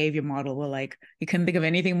Fogg behavior model. We're like, you couldn't think of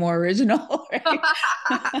anything more original, right?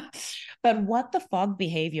 But what the Fogg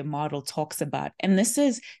behavior model talks about, and this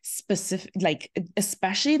is specific, like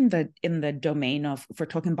especially in the domain of, if we're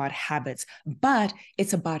talking about habits, but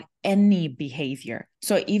it's about any behavior.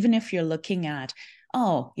 So even if you're looking at,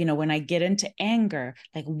 oh, when I get into anger,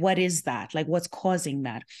 like what is that? Like what's causing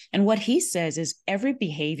that? And what he says is every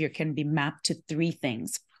behavior can be mapped to three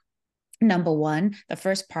things. Number one, the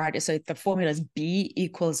first part is, so the formula is B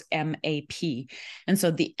equals MAP. And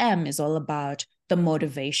so the M is all about the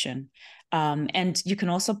motivation. And you can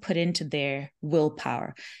also put into there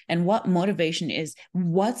willpower. And what motivation is,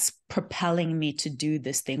 what's propelling me to do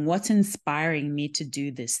this thing? What's inspiring me to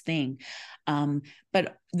do this thing? And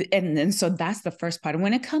so that's the first part. And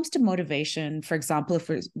when it comes to motivation, for example, if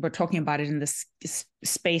we're talking about it in this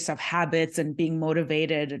space of habits and being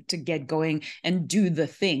motivated to get going and do the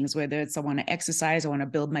things, whether it's I want to exercise, I want to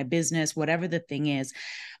build my business, whatever the thing is,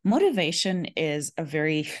 motivation is a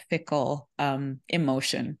very fickle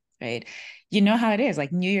emotion, right? You know how it is,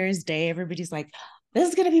 like New Year's Day, everybody's like, this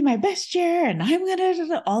is going to be my best year and I'm going to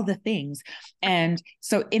do all the things. And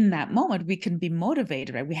so in that moment, we can be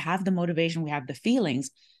motivated, right? We have the motivation, we have the feelings.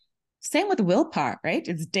 Same with willpower, right?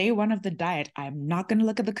 It's day one of the diet. I'm not going to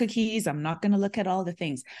look at the cookies. I'm not going to look at all the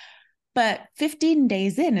things. But 15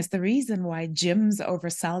 days in is the reason why gyms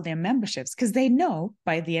oversell their memberships, because they know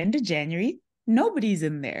by the end of January, nobody's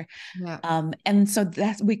in there. Yeah. And so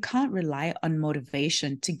we can't rely on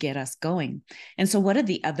motivation to get us going. And so what are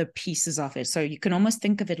the other pieces of it? So you can almost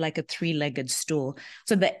think of it like a three-legged stool.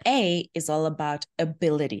 So the A is all about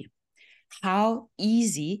ability. How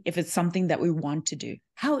easy, if it's something that we want to do,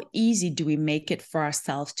 how easy do we make it for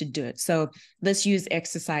ourselves to do it? So let's use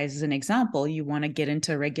exercise as an example. You want to get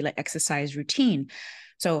into a regular exercise routine.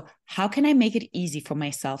 So how can I make it easy for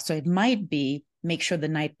myself? So it might be, make sure the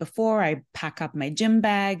night before I pack up my gym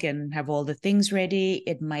bag and have all the things ready.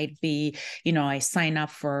 It might be, I sign up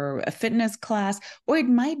for a fitness class, or it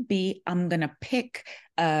might be, I'm going to pick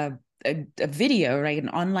a video, right? An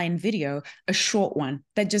online video, a short one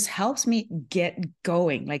that just helps me get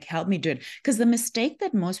going, like help me do it. Because the mistake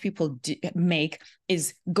that most people make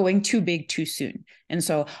is going too big too soon. And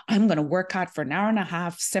so I'm going to work out for an hour and a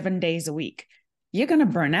half, 7 days a week. You're going to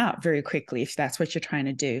burn out very quickly if that's what you're trying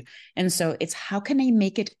to do. And so it's, how can I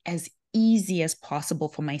make it as easy as possible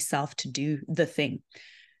for myself to do the thing?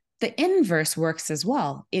 The inverse works as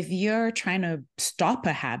well. If you're trying to stop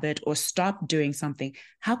a habit or stop doing something,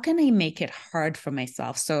 how can I make it hard for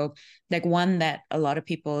myself? So like one that a lot of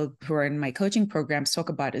people who are in my coaching programs talk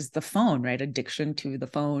about is the phone, right? Addiction to the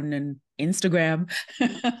phone and Instagram.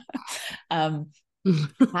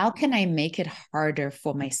 How can I make it harder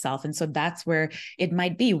for myself? And so that's where it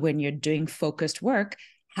might be when you're doing focused work,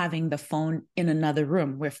 having the phone in another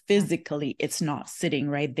room where physically it's not sitting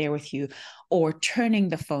right there with you, or turning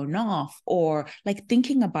the phone off, or like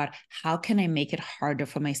thinking about how can I make it harder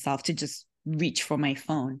for myself to just reach for my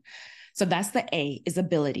phone. So that's the A, is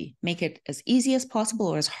ability. Make it as easy as possible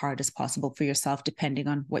or as hard as possible for yourself, depending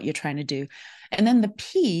on what you're trying to do. And then the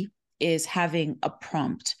P is having a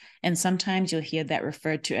prompt. And sometimes you'll hear that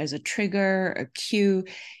referred to as a trigger, a cue.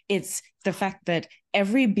 It's the fact that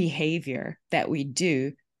every behavior that we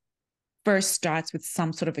do first starts with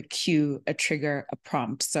some sort of a cue, a trigger, a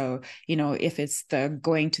prompt. So, if it's the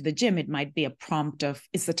going to the gym, it might be a prompt of,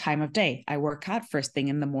 it's the time of day. I work out first thing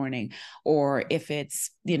in the morning. Or if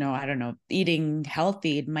it's, I don't know, eating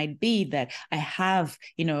healthy, it might be that I have,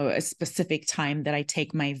 a specific time that I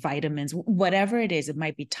take my vitamins, whatever it is. It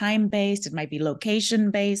might be time-based, it might be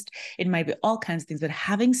location-based, it might be all kinds of things, but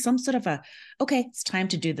having some sort of okay, it's time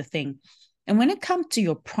to do the thing. And when it comes to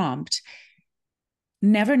your prompt,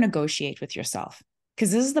 never negotiate with yourself,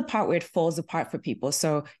 because this is the part where it falls apart for people.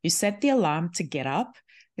 So you set the alarm to get up,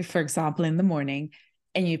 for example, in the morning.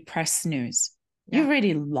 and you press snooze, Yeah. you're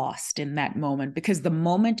already lost in that moment, because the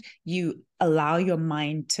moment you allow your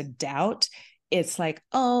mind to doubt, it's like,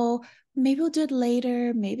 oh, maybe we'll do it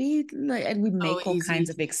later. Maybe, and we make all kinds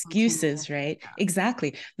of excuses, right? Yeah.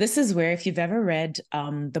 Exactly. This is where, if you've ever read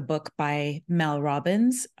the book by Mel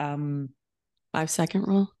Robbins, 5-second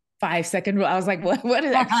rule. 5-second rule. I was like, what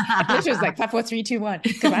is that? Which was like 5, 4, 3, 2, 1.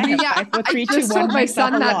 Because I have 5, 4, 3, 2, 1. I just told my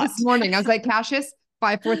son that this morning. I was like, Cassius,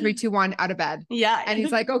 5, 4, 3, 2, 1, out of bed. Yeah. And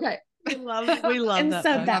he's like, okay. We love and that.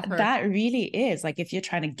 So that really is like, if you're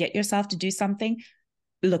trying to get yourself to do something,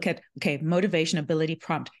 look at, okay, motivation, ability,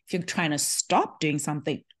 prompt. If you're trying to stop doing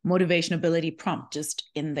something, motivation, ability, prompt, just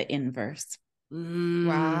in the inverse.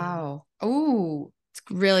 Wow. Oh, it's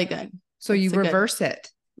really good. So you reverse it.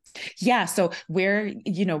 Yeah. So where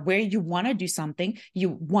you want to do something, you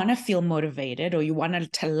want to feel motivated, or you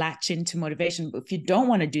want to latch into motivation. But if you don't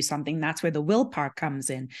want to do something, that's where the willpower comes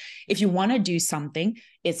in. If you want to do something,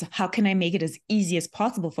 it's how can I make it as easy as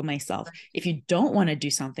possible for myself? If you don't want to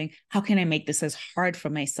do something, how can I make this as hard for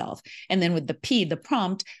myself? And then with the P, the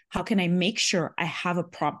prompt, how can I make sure I have a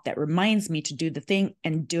prompt that reminds me to do the thing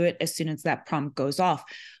and do it as soon as that prompt goes off?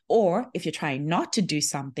 Or if you're trying not to do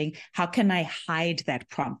something, how can I hide that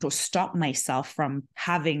prompt or stop myself from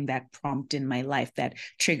having that prompt in my life, that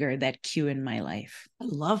trigger, that cue in my life? I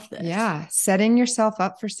love this. Yeah. Setting yourself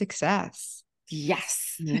up for success.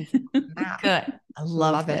 Yes. Good. I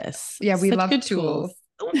love this. Yeah. We love good tools.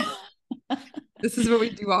 This is what we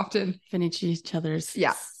do often. Finish each other's.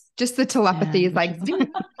 Yeah. Just the telepathy is like,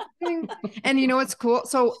 and you know, what's cool.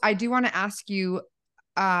 So I do want to ask you,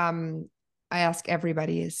 I ask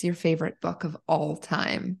everybody, is your favorite book of all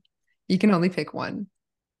time? You can only pick one.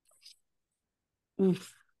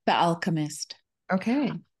 Oof. The Alchemist.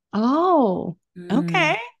 Okay. Oh,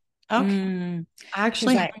 okay. Okay. I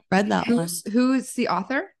actually haven't read that one. Who's the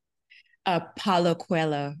author? Paulo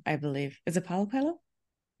Coelho, I believe. Is it Paulo Coelho?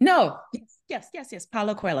 No. Yes.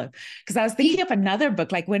 Paulo Coelho. Because I was thinking of another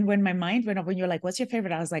book, like when my mind went up, when you're like, what's your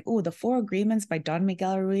favorite? I was like, oh, The Four Agreements by Don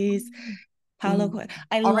Miguel Ruiz. Paulo Coelho.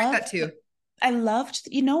 I'll write that too. I loved,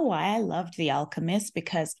 you know why I loved The Alchemist?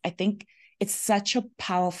 Because I think it's such a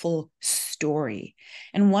powerful story.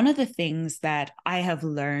 And one of the things that I have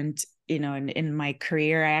learned, in my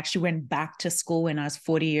career, I actually went back to school when I was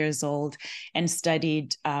 40 years old and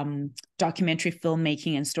studied documentary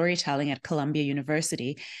filmmaking and storytelling at Columbia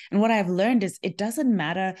University. And what I've learned is it doesn't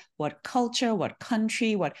matter what culture, what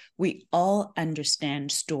country, we all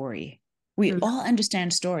understand story. We all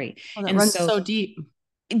understand story. Oh, that runs so deep.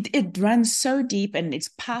 It runs so deep, and it's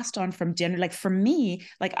passed on from gender. Like for me,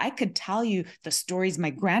 like I could tell you the stories my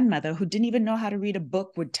grandmother, who didn't even know how to read a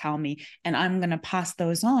book, would tell me, and I'm going to pass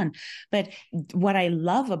those on. But what I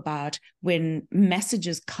love about when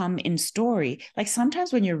messages come in story, like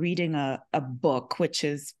sometimes when you're reading a book, which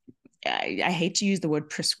is, I hate to use the word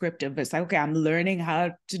prescriptive, but it's like, okay, I'm learning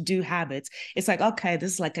how to do habits. It's like, okay,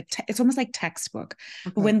 this is like it's almost like textbook.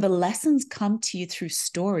 Okay. When the lessons come to you through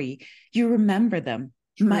story, you remember them.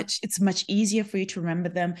 It's much easier for you to remember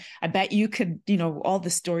them. I bet you could, all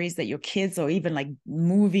the stories that your kids, or even like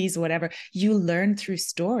movies or whatever, you learn through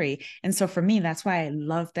story. And so for me, that's why I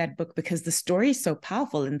love that book, because the story is so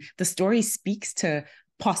powerful, and the story speaks to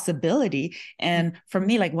possibility. And for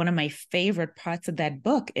me, like one of my favorite parts of that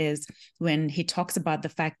book is when he talks about the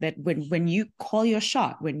fact that when you call your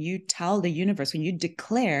shot, when you tell the universe, when you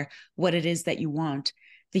declare what it is that you want,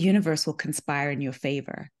 the universe will conspire in your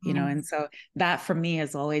favor, and so that for me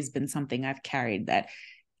has always been something I've carried, that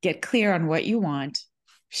get clear on what you want,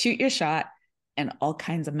 shoot your shot, and all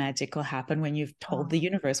kinds of magic will happen when you've told the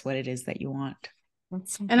universe what it is that you want.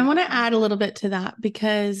 And I want to add a little bit to that,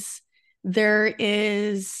 because there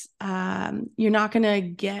is, you're not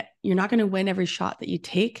going to win every shot that you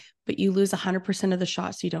take, but you lose 100% of the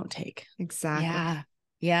shots you don't take. Exactly.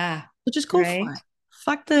 Yeah. So just go for it.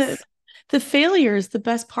 Fuck the failure is the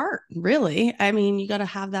best part, really. I mean, you got to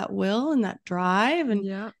have that will and that drive,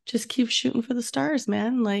 and just keep shooting for the stars,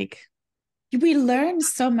 man. Like, we learn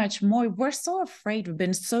so much more. We're so afraid. We've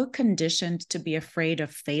been so conditioned to be afraid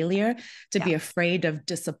of failure, to be afraid of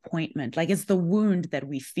disappointment. Like it's the wound that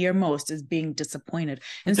we fear most, is being disappointed.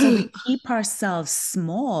 And so we keep ourselves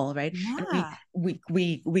small, right? Yeah. And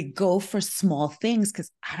we go for small things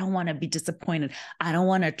because I don't want to be disappointed. I don't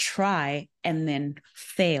want to try and then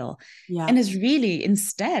fail. Yeah. And it's really,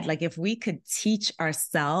 instead, like if we could teach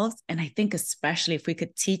ourselves, and I think especially if we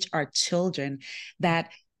could teach our children,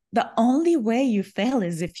 that the only way you fail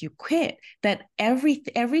is if you quit. That every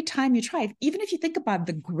time you try, even if you think about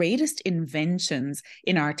the greatest inventions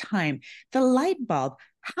in our time, the light bulb,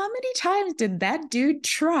 how many times did that dude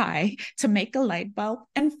try to make a light bulb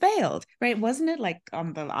and failed, right? Wasn't it like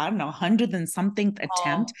on the, I don't know, 100 and something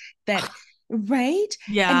attempt that, right?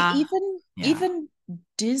 And Yeah. even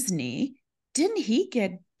Disney, didn't he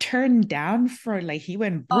get turned down for, like, he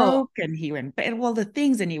went Oh, broke and he went all the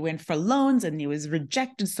things, and he went for loans and he was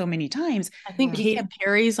rejected so many times. I think But he Katy kept,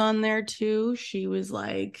 Perry's on there too. She was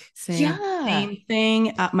like, Same. yeah. same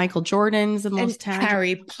thing. Michael Jordan's the And most talented.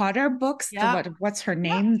 Harry Potter books, Yeah. what's her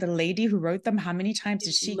name? The lady who wrote them. How many times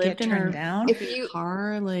did she get Lived in turned her down? fucking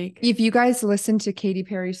car. Like, If you guys listen to Katy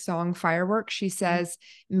Perry's song Fireworks, she says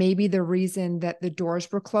maybe the reason that the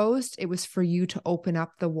doors were closed, it was for you to open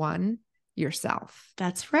up the one yourself.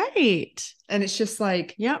 that's right. And it's just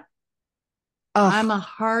like, Yep. ugh. I'm a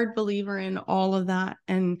hard believer in all of that.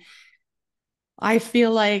 And I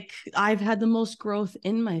feel like I've had the most growth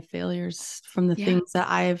in my failures from the things that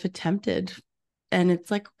I've attempted. And it's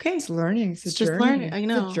like, okay, It's learning. It's it's a just journey. learning. I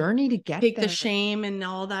know. It's a journey to get Take there. the shame and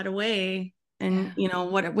all that away. And Yeah.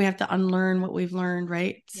 what we have to unlearn what we've learned,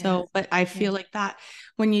 right? Yeah. So, but I feel like that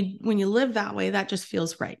when you live that way, that just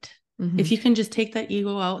feels right. Mhm. If you can just take that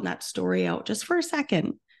ego out and that story out just for a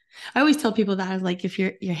second. I always tell people that, I was like, if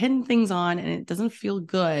you're hitting things on and it doesn't feel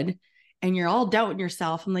good and you're all doubting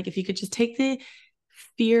yourself, I'm like, if you could just take the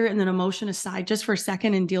fear and then emotion aside just for a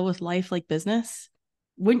second and deal with life like business,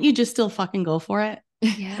 wouldn't you just still fucking go for it?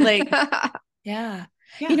 Yeah. Like, Yeah.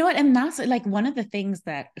 Yeah. You know what? And that's like one of the things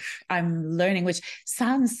that I'm learning, which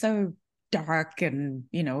sounds so dark and,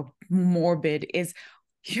 morbid, is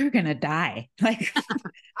you're going to die. Like,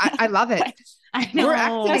 I love it. I know. We're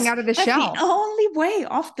exiting out of the that's shell. the only way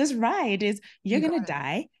off this ride is you're You going to got it.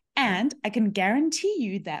 die. And I can guarantee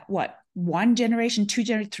you that one generation, two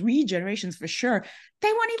generations, three generations for sure,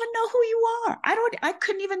 they won't even know who you are. I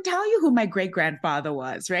couldn't even tell you who my great-grandfather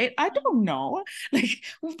was, right? I don't know. Like,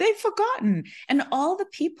 they've forgotten. And all the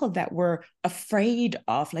people that were afraid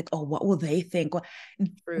of, like, oh, what will they think? Well,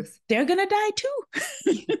 Truth. they're going to die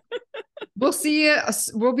too. We'll see you.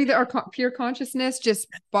 We'll be our pure consciousness just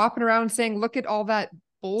bopping around saying, look at all that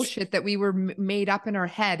bullshit that we were made up in our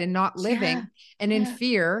head and not living and in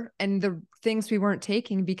fear, and the things we weren't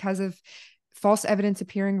taking because of false evidence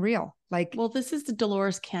appearing real. Like, well, this is the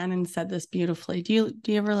Dolores Cannon said this beautifully. Do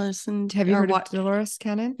you ever listen? Have you heard of Dolores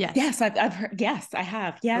Cannon? Yes. Yes, I've heard. Yes, I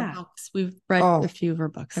have. Yeah. Books. We've read a few of her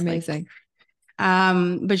books. Amazing.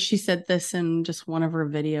 But she said this in just one of her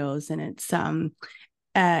videos, and it's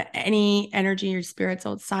any energy or spirits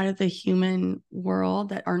outside of the human world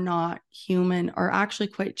that are not human are actually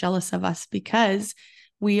quite jealous of us because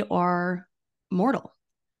we are mortal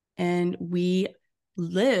and we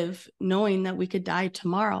live knowing that we could die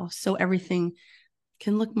tomorrow. So everything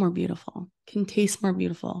can look more beautiful, can taste more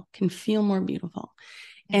beautiful, can feel more beautiful.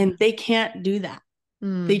 And they can't do that.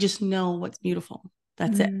 They just know what's beautiful.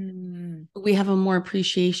 That's it. We have a more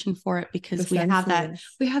appreciation for it because we have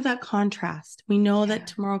that contrast. We know that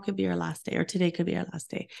tomorrow could be our last day or today could be our last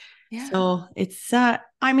day. Yeah. So it's, I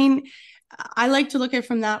mean, I like to look at it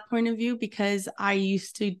from that point of view because I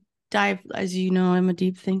used to dive, as you know, I'm a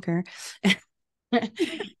deep thinker.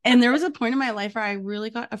 And there was a point in my life where I really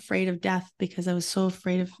got afraid of death because I was so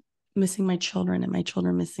afraid of missing my children and my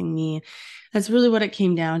children missing me. That's really what it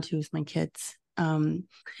came down to, with my kids. And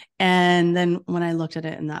then when I looked at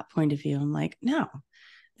it in that point of view, I'm like, no,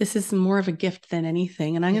 this is more of a gift than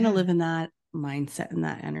anything. And I'm going to live in that mindset and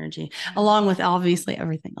that energy, along with obviously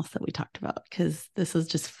everything else that we talked about, because this is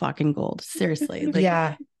just fucking gold. Seriously.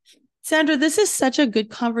 Like, Sandra, this is such a good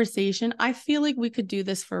conversation. I feel like we could do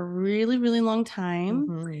this for a really, really long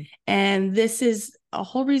time. And this is a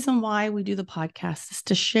whole reason why we do the podcast, is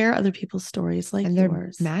to share other people's stories like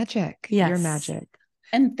yours. Magic. Yes. Your magic.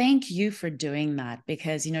 And thank you for doing that,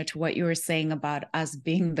 because, to what you were saying about us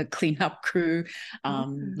being the cleanup crew,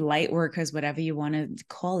 light workers, whatever you want to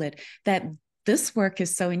call it, that this work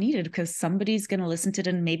is so needed, because somebody's going to listen to it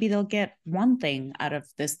and maybe they'll get one thing out of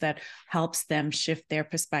this that helps them shift their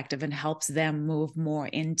perspective and helps them move more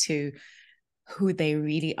into who they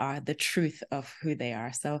really are, the truth of who they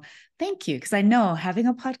are. So thank you. Because I know having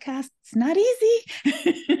a podcast, it's not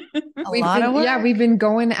easy. We've been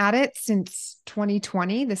going at it since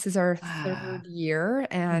 2020. This is our third year,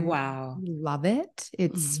 and we love it.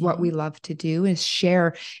 It's what we love to do, is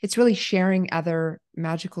share. It's really sharing other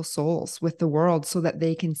magical souls with the world so that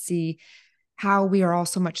they can see how we are all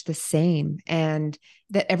so much the same, and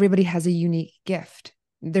that everybody has a unique gift.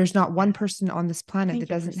 There's not one person on this planet that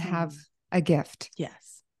doesn't have a gift.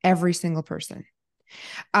 Yes. Every single person.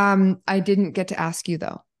 I didn't get to ask you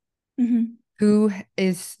though. Who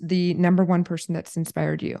is the number one person that's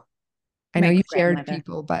inspired you? I know My you shared grandmother.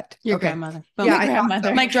 people, but Your okay. grandmother. Yeah, My grandmother.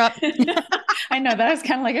 So. Mic drop. I know that was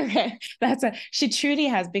kind of like, okay, she truly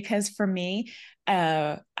has, because for me,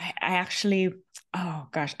 I actually, oh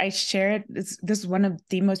gosh, I shared this is one of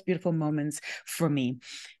the most beautiful moments for me.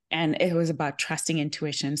 And it was about trusting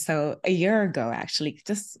intuition. So a year ago, actually,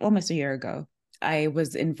 just almost a year ago, I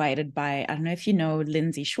was invited by, I don't know if you know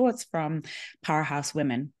Lindsay Schwartz from Powerhouse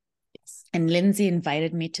Women. And Lindsay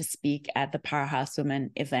invited me to speak at the Powerhouse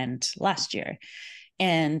Women event last year.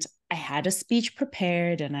 And I had a speech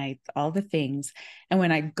prepared and all the things. And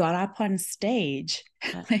when I got up on stage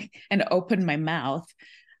and opened my mouth,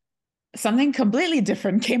 something completely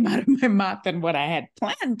different came out of my mouth than what I had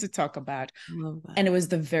planned to talk about. And it was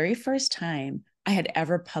the very first time I had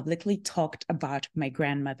ever publicly talked about my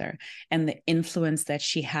grandmother and the influence that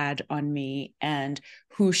she had on me and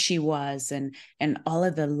who she was and all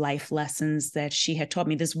of the life lessons that she had taught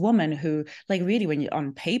me. This woman who, like, really, when you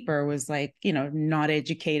on paper was like, you know, not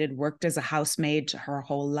educated, worked as a housemaid her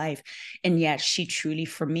whole life. And yet she truly,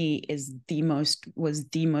 for me, was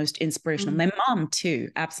the most inspirational. My mom too.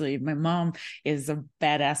 Absolutely. My mom is a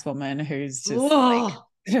badass woman who's just like,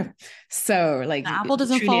 so like the apple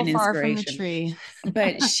doesn't fall far from the tree.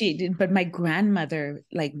 But my grandmother,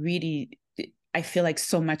 like, really, I feel like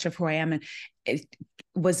so much of who I am and it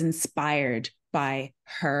was inspired by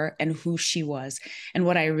her and who she was. And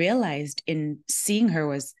what I realized in seeing her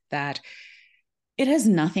was that it has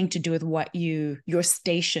nothing to do with your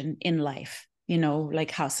station in life, you know,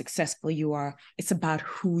 like how successful you are. It's about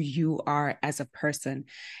who you are as a person.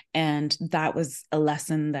 And that was a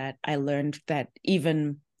lesson that I learned, that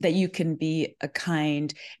you can be a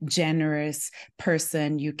kind, generous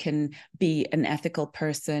person. You can be an ethical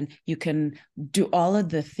person. You can do all of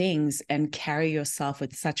the things and carry yourself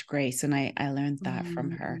with such grace. And I learned that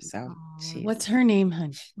from her. So what's her name,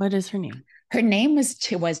 hun? What is her name? Her name was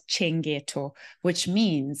Chengeto, which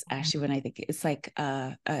means, actually, when I think, it's like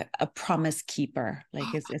a promise keeper.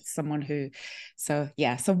 Like it's someone who, so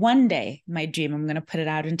yeah. So one day, my dream, I'm going to put it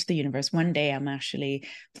out into the universe. One day I'm actually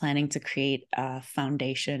planning to create a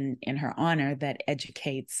foundation in her honor that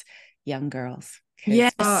educates young girls.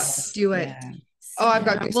 Yes. Do it. Yeah. Oh, I've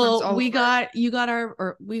got goosebumps. Well, we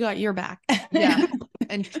got your back. Yeah.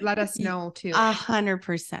 And let us know too.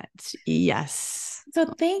 100%. Yes. So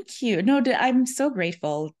thank you. No, I'm so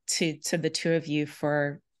grateful to the two of you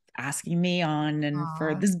for asking me on and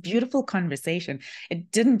for this beautiful conversation.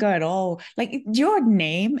 It didn't go at all. Like, your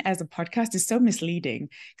name as a podcast is so misleading,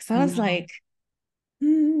 because I was like,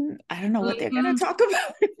 I don't know what they're going to talk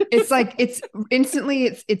about. It's like, it's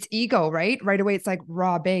instantly, it's ego, right? Right away. It's like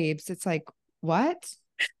raw babes. It's like, what?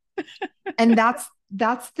 And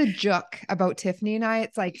that's the joke about Tiffany and I.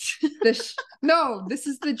 It's like no, this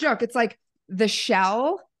is the joke. It's like the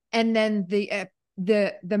shell, and then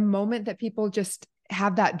the moment that people just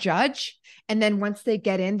have that judge, and then once they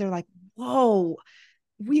get in, they're like, whoa,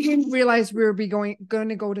 we didn't realize we were going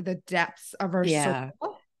to go to the depths of our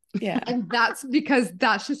soul. Yeah. And that's because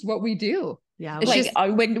that's just what we do. Yeah. It's like,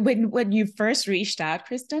 just, when you first reached out,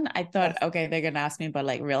 Kristen, I thought, okay, they're going to ask me about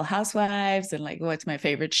like Real Housewives and like, what's my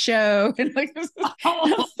favorite show? And like,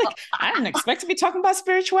 I didn't expect to be talking about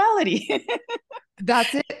spirituality.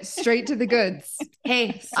 That's it. Straight to the goods.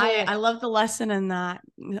 Hey, so, I love the lesson in that.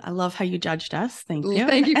 I love how you judged us. Thank you.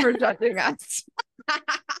 Thank you for judging us.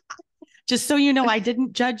 Just so you know, I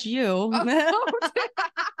didn't judge you.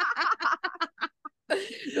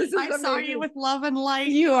 I saw you with love and light.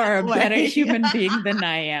 You are a better human being than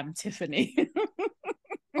I am, Tiffany.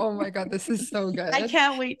 Oh my God, this is so good. I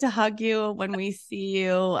can't wait to hug you when we see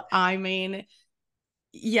you. I mean,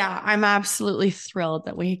 yeah, I'm absolutely thrilled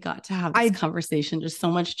that we got to have this conversation. Just so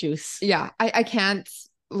much juice. Yeah, I can't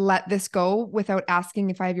let this go without asking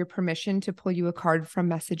if I have your permission to pull you a card from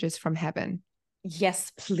Messages from Heaven.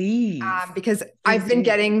 Yes, please. Because I've been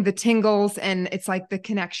getting the tingles, and it's like the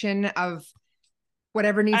connection of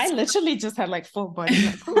whatever needs. I literally just had like full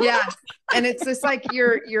body. Yeah. And it's just like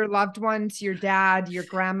your loved ones, your dad, your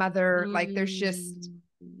grandmother. Like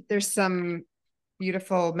there's some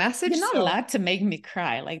beautiful message. You're not allowed to make me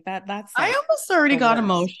cry like that. That's like, I almost already got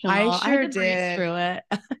emotional. I sure did. Through it.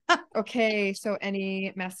 Okay. So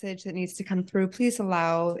any message that needs to come through, please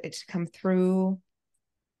allow it to come through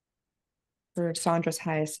for Sandra's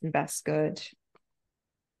highest and best good.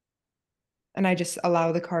 And I just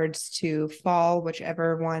allow the cards to fall,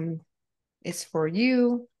 whichever one is for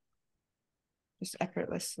you, just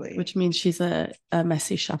effortlessly. Which means she's a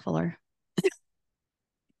messy shuffler.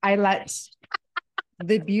 I let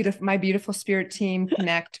my beautiful spirit team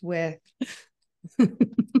connect with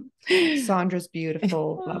Sandra's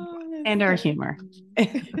beautiful loved one. And our humor.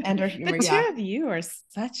 And our humor. The two Yeah. of you are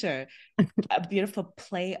such a beautiful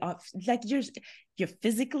play of, like, you're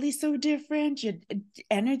physically so different, your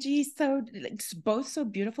energy so, like, both so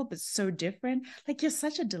beautiful but so different. Like, you're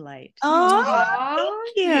such a delight. Oh,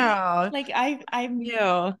 thank you. Like,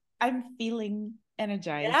 I'm feeling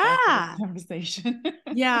energized after Yeah. this conversation.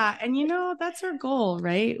 Yeah. And that's our goal,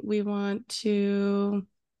 right? We want to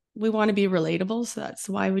be relatable. So that's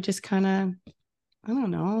why we just kind of, I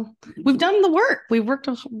don't know. We've done the work. We've worked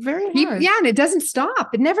very hard. Yeah, and it doesn't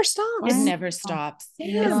stop. It never stops. It never stops.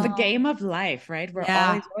 Yeah. It's the game of life, right? We're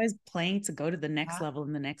Yeah. always playing to go to the next level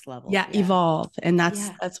and the next level. Yeah, evolve. And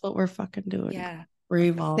that's what we're fucking doing. Yeah. We're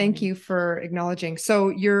evolving. Thank you for acknowledging. So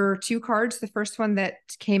your two cards, the first one that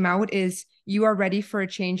came out is you are ready for a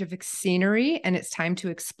change of scenery and it's time to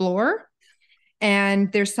explore. And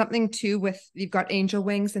there's something too with, you've got angel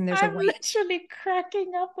wings and there's I'm literally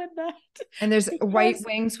cracking up with that. and there's white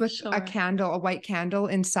wings with Sure. a white candle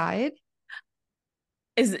inside.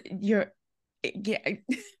 Yeah,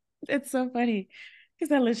 it's so funny because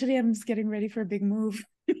I literally am just getting ready for a big move.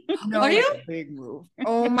 No, Are you? Big move.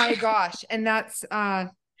 Oh my gosh. And that's 12,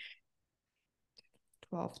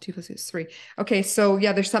 2 plus 2 is 3. Okay, so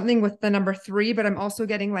yeah, there's something with the number 3, but I'm also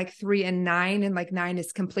getting like 3 and 9, and like 9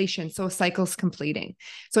 is completion. So a cycle's completing.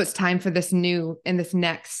 So it's time for this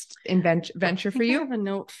next venture for you. I have a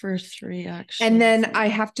note for 3, actually. And then I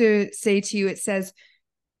have to say to you, it says,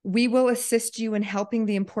 we will assist you in helping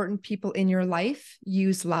the important people in your life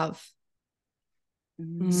use love.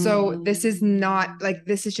 So this is not like,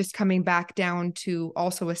 this is just coming back down to,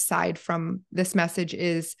 also aside from this message,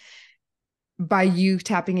 is by you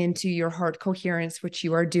tapping into your heart coherence, which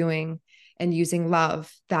you are doing, and using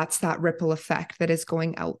love, that's that ripple effect that is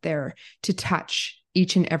going out there to touch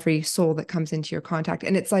each and every soul that comes into your contact.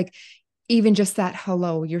 And it's like, even just that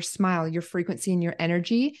hello, your smile, your frequency, and your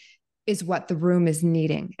energy is what the room is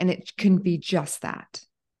needing. And it can be just that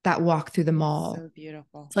walk through the mall. So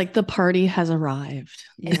beautiful. It's like the party has arrived.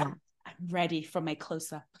 Yeah. I'm ready for my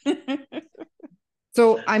close-up.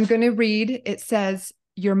 So I'm going to read, it says,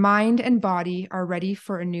 your mind and body are ready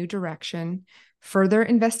for a new direction. Further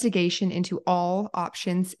investigation into all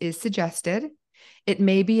options is suggested. It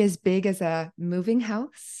may be as big as a moving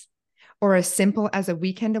house or as simple as a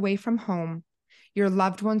weekend away from home. Your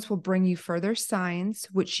loved ones will bring you further signs,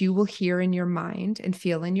 which you will hear in your mind and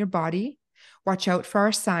feel in your body. Watch out for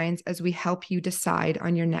our signs as we help you decide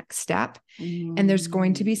on your next step. And there's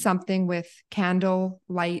going to be something with candle,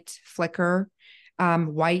 light, flicker,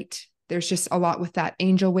 white. There's just a lot with that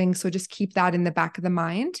angel wing. So just keep that in the back of the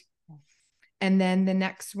mind. And then the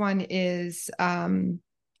next one is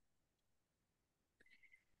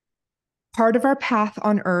part of our path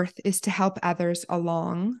on earth is to help others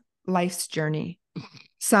along life's journey.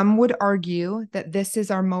 Some would argue that this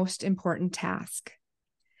is our most important task.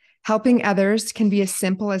 Helping others can be as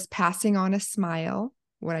simple as passing on a smile,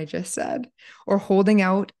 what I just said, or holding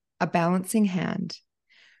out a balancing hand.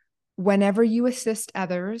 Whenever you assist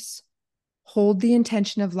others, hold the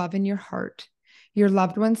intention of love in your heart. Your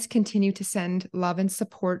loved ones continue to send love and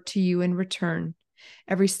support to you in return.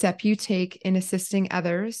 Every step you take in assisting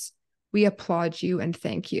others, we applaud you and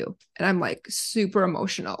thank you. And I'm like super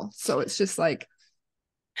emotional. So it's just like,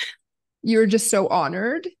 you're just so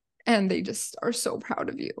honored and they just are so proud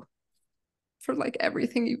of you for like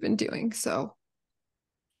everything you've been doing. So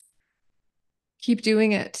keep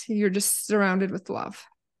doing it. You're just surrounded with love.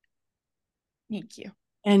 Thank you.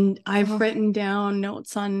 And I've written down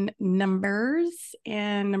notes on numbers,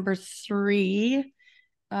 and number 3,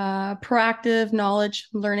 proactive knowledge,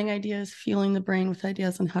 learning ideas, fueling the brain with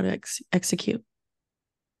ideas on how to execute.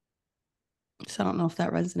 So I don't know if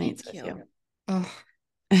that resonates with you. Oh,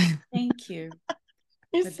 Thank you.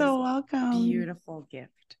 You're so welcome. Beautiful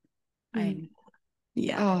gift. I'm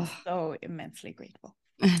so immensely grateful.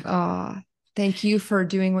 Thank you for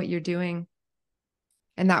doing what you're doing.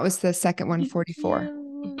 And that was the second one, 44.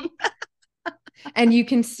 And you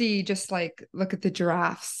can see, just like, look at the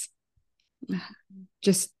giraffes.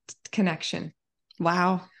 Just connection.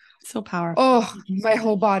 Wow. So powerful. Oh, my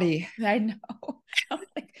whole body. I know.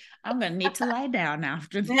 I'm going to need to lie down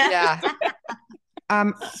after this. Yeah.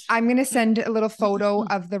 I'm going to send a little photo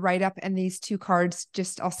of the write-up and these 2 cards.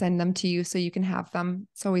 I'll send them to you so you can have them.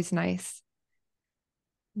 It's always nice.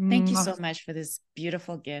 Thank you so much for this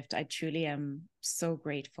beautiful gift. I truly am so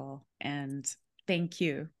grateful, and thank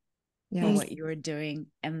you for what you are doing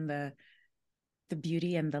and the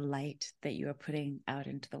beauty and the light that you are putting out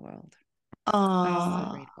into the world. I'm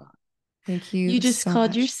so grateful. Thank you. You just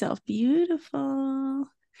called yourself beautiful.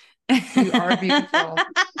 You are beautiful.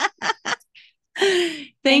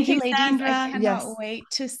 Thank you, ladies. Sandra. I cannot Yes. wait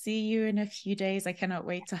to see you in a few days. I cannot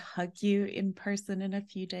wait to hug you in person in a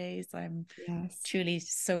few days. I'm truly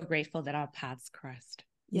so grateful that our paths crossed.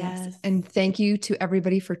 Yes. And thank you to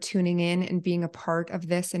everybody for tuning in and being a part of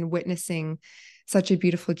this and witnessing such a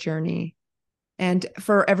beautiful journey. And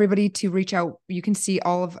for everybody to reach out, you can see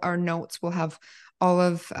all of our notes. We'll have all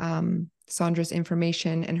of Sandra's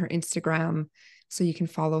information and her Instagram, so you can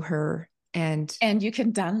follow her. And you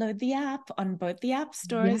can download the app on both the app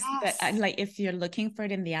stores. Yes. That, like, if you're looking for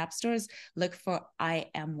it in the app stores, look for I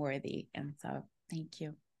Am Worthy. And so thank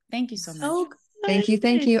you. Thank you so much. Thank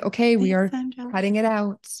you. Okay, we are Sandra. cutting it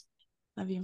out. Love you.